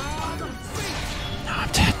god. No, I'm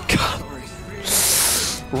dead. God.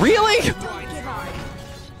 Really?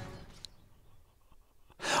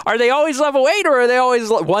 Are they always level 8 or are they always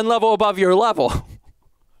one level above your level?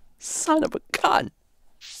 Son of a gun.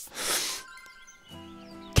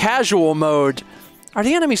 Casual mode. Are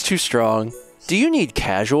the enemies too strong? Do you need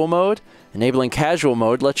casual mode? Enabling casual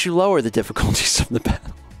mode lets you lower the difficulties of the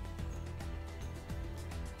battle.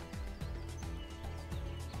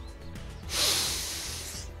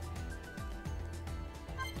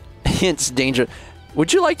 Hints danger.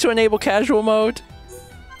 Would you like to enable casual mode?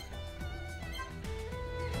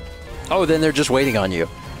 Oh, then they're just waiting on you.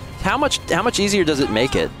 How much easier does it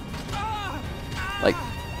make it? Like,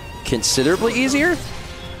 considerably easier?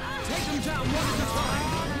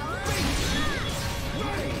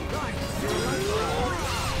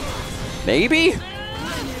 Maybe?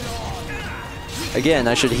 Again,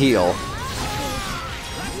 I should heal.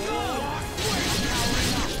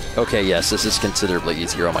 Okay, yes, this is considerably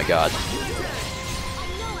easier. Oh my god.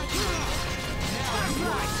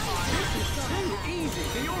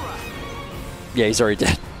 Yeah, he's already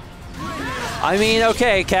dead. I mean,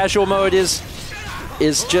 okay, casual mode is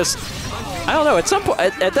just... I don't know, at some point...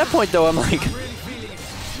 At that point, though, I'm like...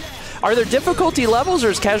 Are there difficulty levels, or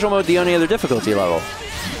is casual mode the only other difficulty level?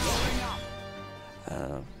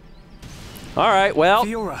 Alright, well...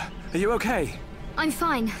 Fiora, are you okay? I'm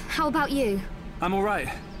fine. How about you? I'm alright.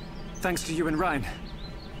 Thanks to you and Reyn.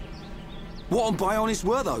 What on Bionis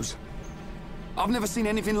were those? I've never seen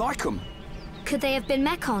anything like them. Could they have been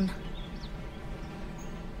Mechon?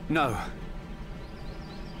 No.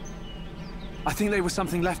 I think they were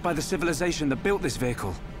something left by the civilization that built this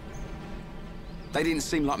vehicle. They didn't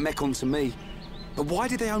seem like Mechon to me. But why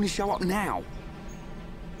did they only show up now?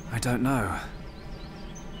 I don't know.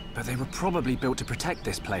 But they were probably built to protect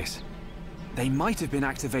this place. They might have been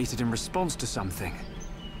activated in response to something.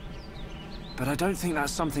 But I don't think that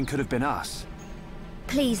something could have been us.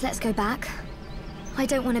 Please, let's go back. I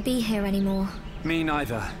don't want to be here anymore. Me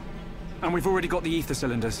neither. And we've already got the ether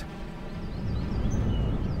cylinders.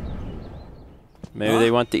 Maybe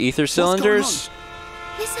they want the ether cylinders?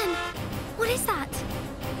 Listen, what is that?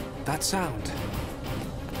 That sound.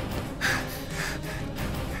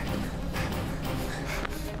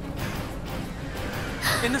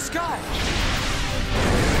 In the sky!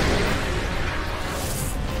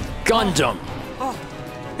 Gundam! Oh,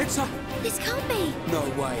 it's a... This can't be! No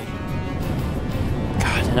way.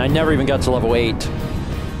 God, and I never even got to level 8.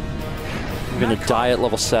 I'm gonna die at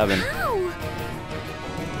level 7. How?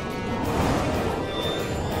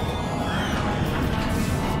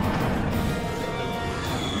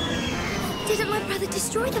 Didn't my brother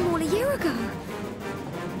destroy them all a year ago?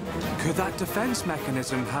 Could that defense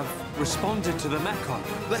mechanism have responded to the Mechon?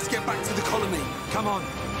 Let's get back to the colony. Come on.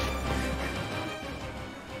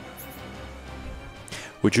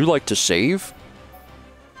 Would you like to save?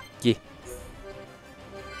 Yeah.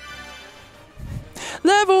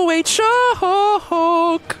 Level 8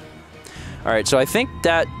 shock! Alright, so I think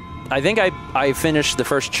I finished the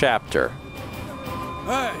first chapter.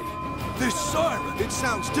 Hey, this siren, it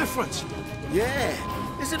sounds different.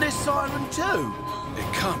 Yeah, isn't this siren too? It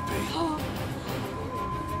can't be.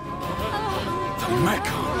 The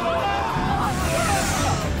Mechon.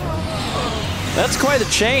 That's quite a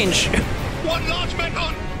change. One large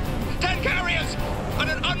Mechon, 10 carriers, and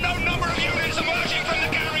an unknown number of units emerging from the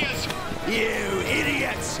carriers. You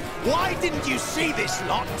idiots! Why didn't you see this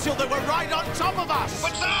lot until they were right on top of us?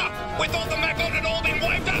 But sir, we thought the Mechon had all been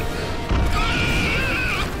wiped out.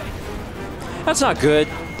 That's not good.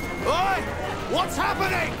 Oi! What's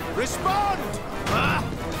happening? Respond!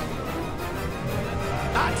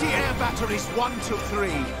 Anti-air batteries 1 to 3.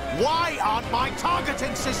 Why aren't my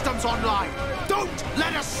targeting systems online? Don't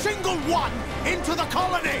let a single one into the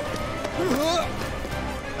colony!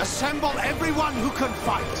 Assemble everyone who can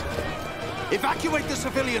fight. Evacuate the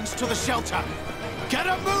civilians to the shelter. Get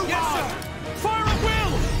a move on! Yes, sir! Fire at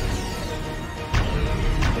will!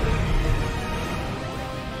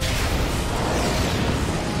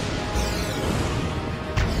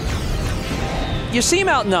 You seem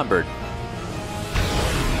outnumbered.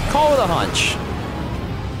 Call with a hunch.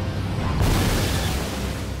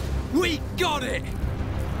 We got it!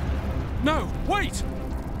 No, wait!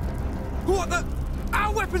 What the?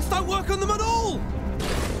 Our weapons don't work on them at all!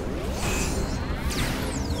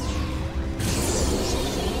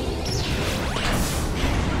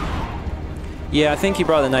 Yeah, I think he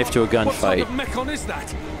brought a knife to a gunfight. What sort of mechon is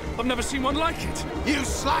that? I've never seen one like it. You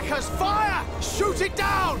slackers, fire! Shoot it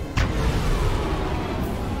down!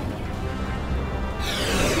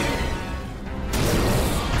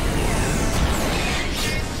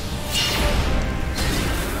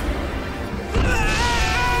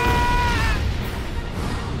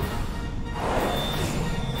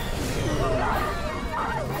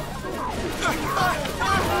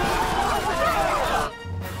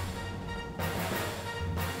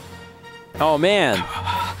 Oh, man.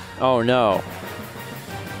 Oh, no.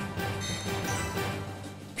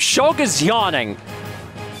 Shulk is yawning.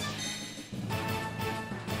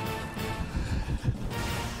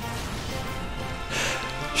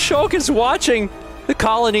 Shulk is watching the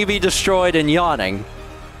colony be destroyed and yawning.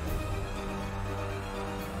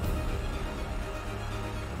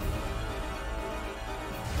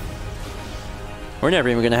 We're never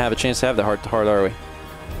even going to have a chance to have the heart-to-heart, are we?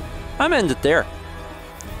 I'm ending it there.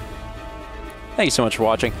 Thank you so much for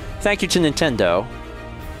watching. Thank you to Nintendo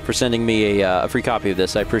for sending me a free copy of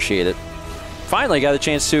this. I appreciate it. Finally got a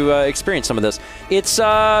chance to experience some of this. It's,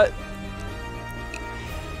 I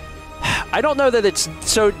don't know that it's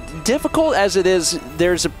so difficult as it is.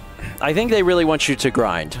 I think they really want you to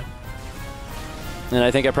grind. And I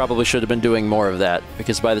think I probably should have been doing more of that,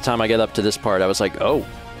 because by the time I get up to this part, I was like, oh,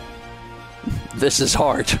 this is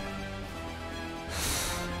hard.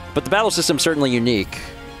 But the battle system's certainly unique,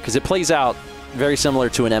 because it plays out very similar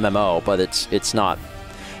to an MMO, but it's not.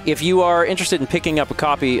 If you are interested in picking up a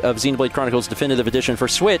copy of Xenoblade Chronicles Definitive Edition for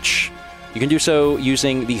Switch, you can do so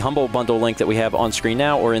using the Humble Bundle link that we have on screen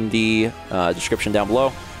now or in the description down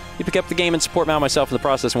below. You pick up the game and support Mal and myself in the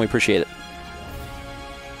process, and we appreciate it.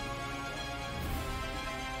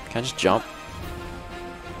 Can I just jump?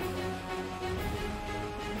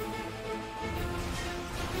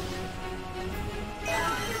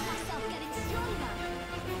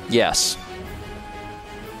 Yes.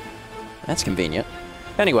 That's convenient.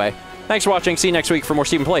 Anyway, thanks for watching. See you next week for more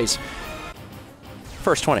Stephen Plays.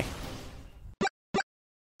 First 20.